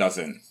now, it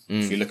doesn't.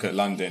 If you look at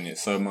London,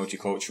 it's so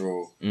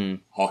multicultural.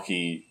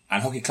 Hockey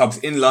and hockey clubs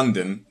in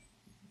London,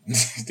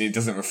 it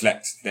doesn't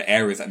reflect the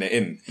areas that they're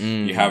in.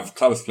 You have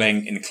clubs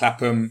playing in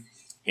Clapham,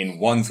 in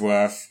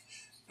Wandsworth,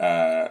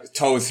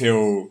 Tulse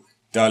Hill,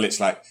 Dulwich.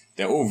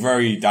 They're all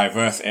very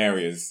diverse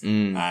areas,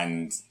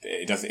 and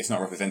it's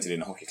not represented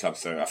in a hockey club.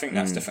 So I think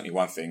that's definitely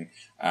one thing.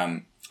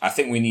 I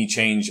think we need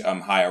change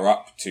higher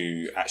up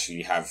to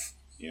actually have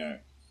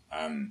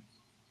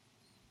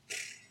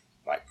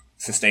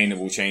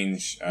sustainable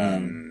change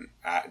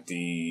at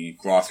the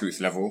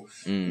grassroots level.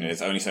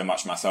 There's only so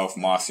much myself,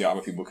 Marcia,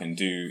 other people can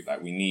do.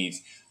 We need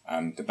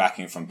the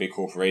backing from big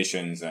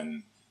corporations,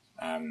 and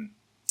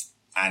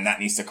that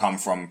needs to come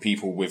from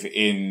people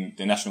within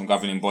the national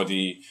governing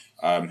body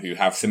who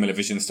have similar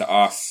visions to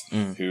us,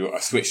 who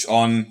are switched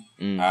on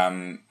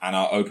and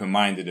are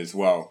open-minded as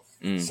well.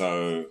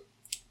 So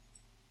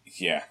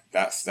yeah,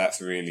 that's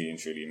really and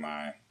truly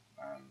my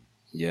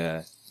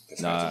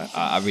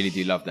I really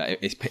do love that.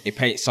 It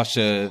paints such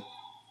a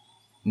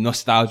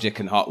nostalgic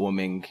and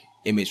heartwarming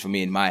image for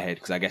me in my head,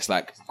 because I guess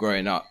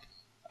growing up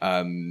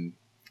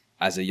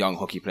as a young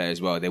hockey player as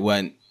well, there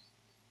weren't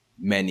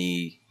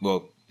any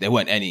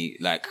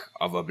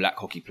other black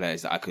hockey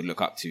players that I could look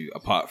up to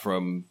apart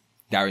from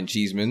Darren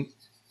Cheeseman.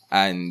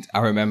 And I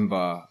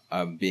remember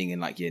being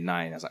in year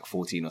 9, I was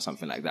 14 or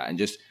something like that, and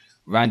just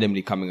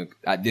randomly coming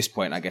at this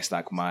point, I guess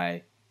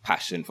my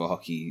passion for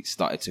hockey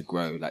started to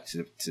grow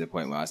to the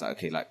point where I was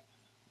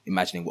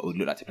imagining what it would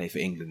look like to play for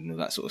England and all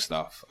that sort of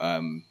stuff.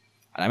 And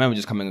I remember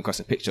just coming across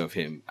a picture of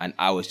him, and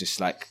I was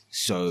just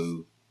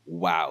so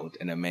wowed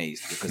and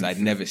amazed, because I'd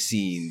never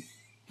seen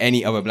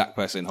any other black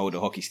person hold a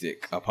hockey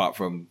stick apart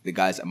from the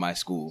guys at my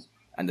school.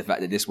 And the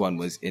fact that this one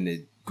was in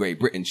a Great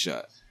Britain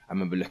shirt, I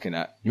remember looking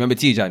at, you remember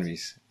Tijan,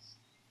 Reece?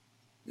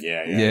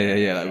 Yeah.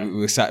 We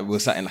were sat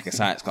in a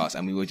science class,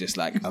 and we were just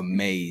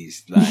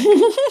amazed.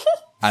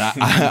 And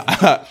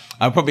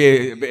I'm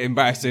probably a bit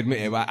embarrassed to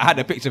admit it, but I had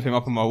a picture of him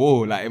up on my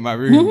wall, in my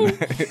room.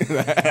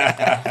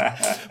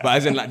 But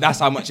as in, that's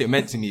how much it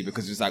meant to me,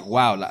 because it was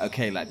wow,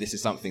 this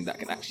is something that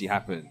can actually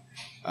happen.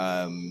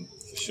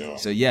 For sure.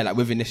 So yeah,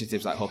 with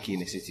initiatives like Hockey in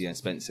the City and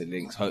Spencer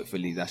Links,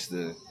 hopefully that's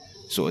the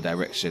sort of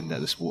direction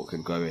that the sport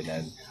can go in.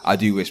 And I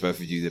do wish both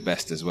of you the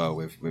best as well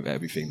with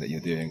everything that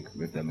you're doing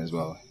with them as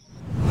well.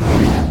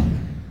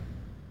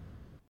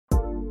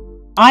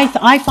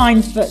 I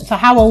find for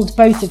how old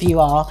both of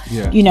you are,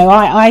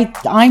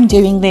 I'm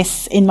doing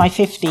this in my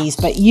 50s,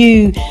 but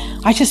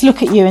I just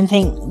look at you and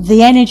think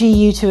the energy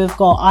you two have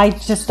got, I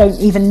just don't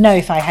even know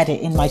if I had it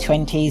in my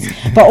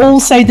 20s. But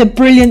also the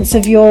brilliance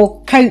of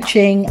your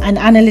coaching and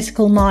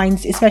analytical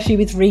minds, especially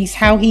with Reece,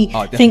 how he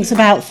thinks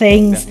about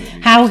things,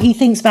 how he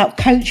thinks about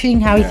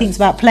coaching, how he thinks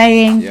about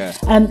playing.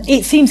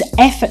 It seems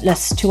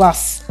effortless to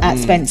us at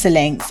Spencer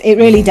Links. It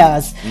really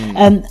does.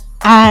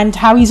 And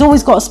how he's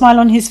always got a smile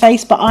on his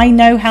face, but I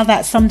know how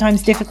that's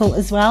sometimes difficult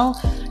as well,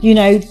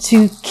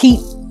 to keep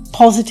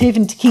positive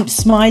and to keep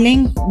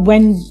smiling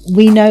when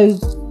we know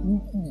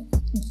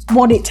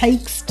what it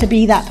takes to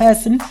be that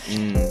person.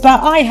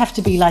 But I have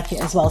to be like it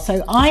as well.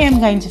 So I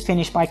am going to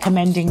finish by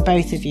commending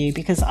both of you,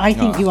 because I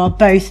think you are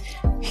both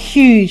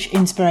huge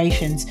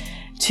inspirations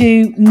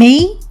to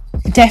me,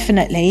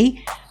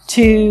 definitely,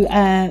 to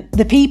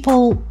the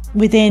people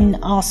within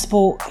our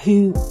sport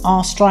who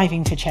are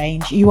striving for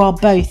change. You are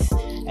both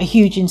a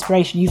huge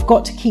inspiration. You've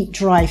got to keep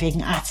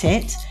driving at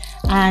it.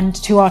 And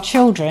to our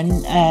children,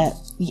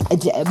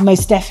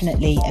 most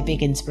definitely a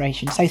big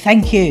inspiration. So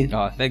thank you.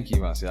 Thank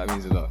you, Marcia. That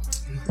means a lot.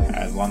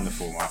 That's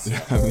wonderful,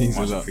 Marcia. That means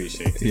much a lot.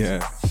 Appreciated.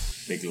 Yeah.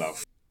 Big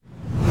love.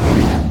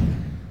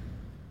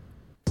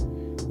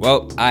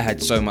 Well, I had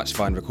so much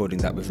fun recording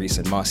that with Reece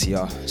and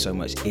Marcia. So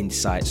much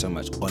insight, so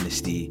much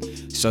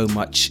honesty, so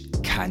much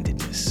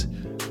candidness.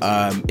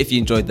 If you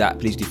enjoyed that,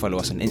 please do follow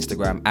us on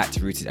Instagram at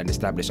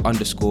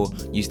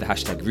 @rootedandestablished_. Use the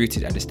hashtag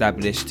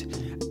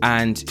 #rootedandestablished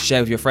and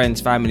share with your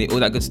friends, family, all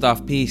that good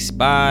stuff. Peace.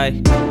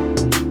 Bye.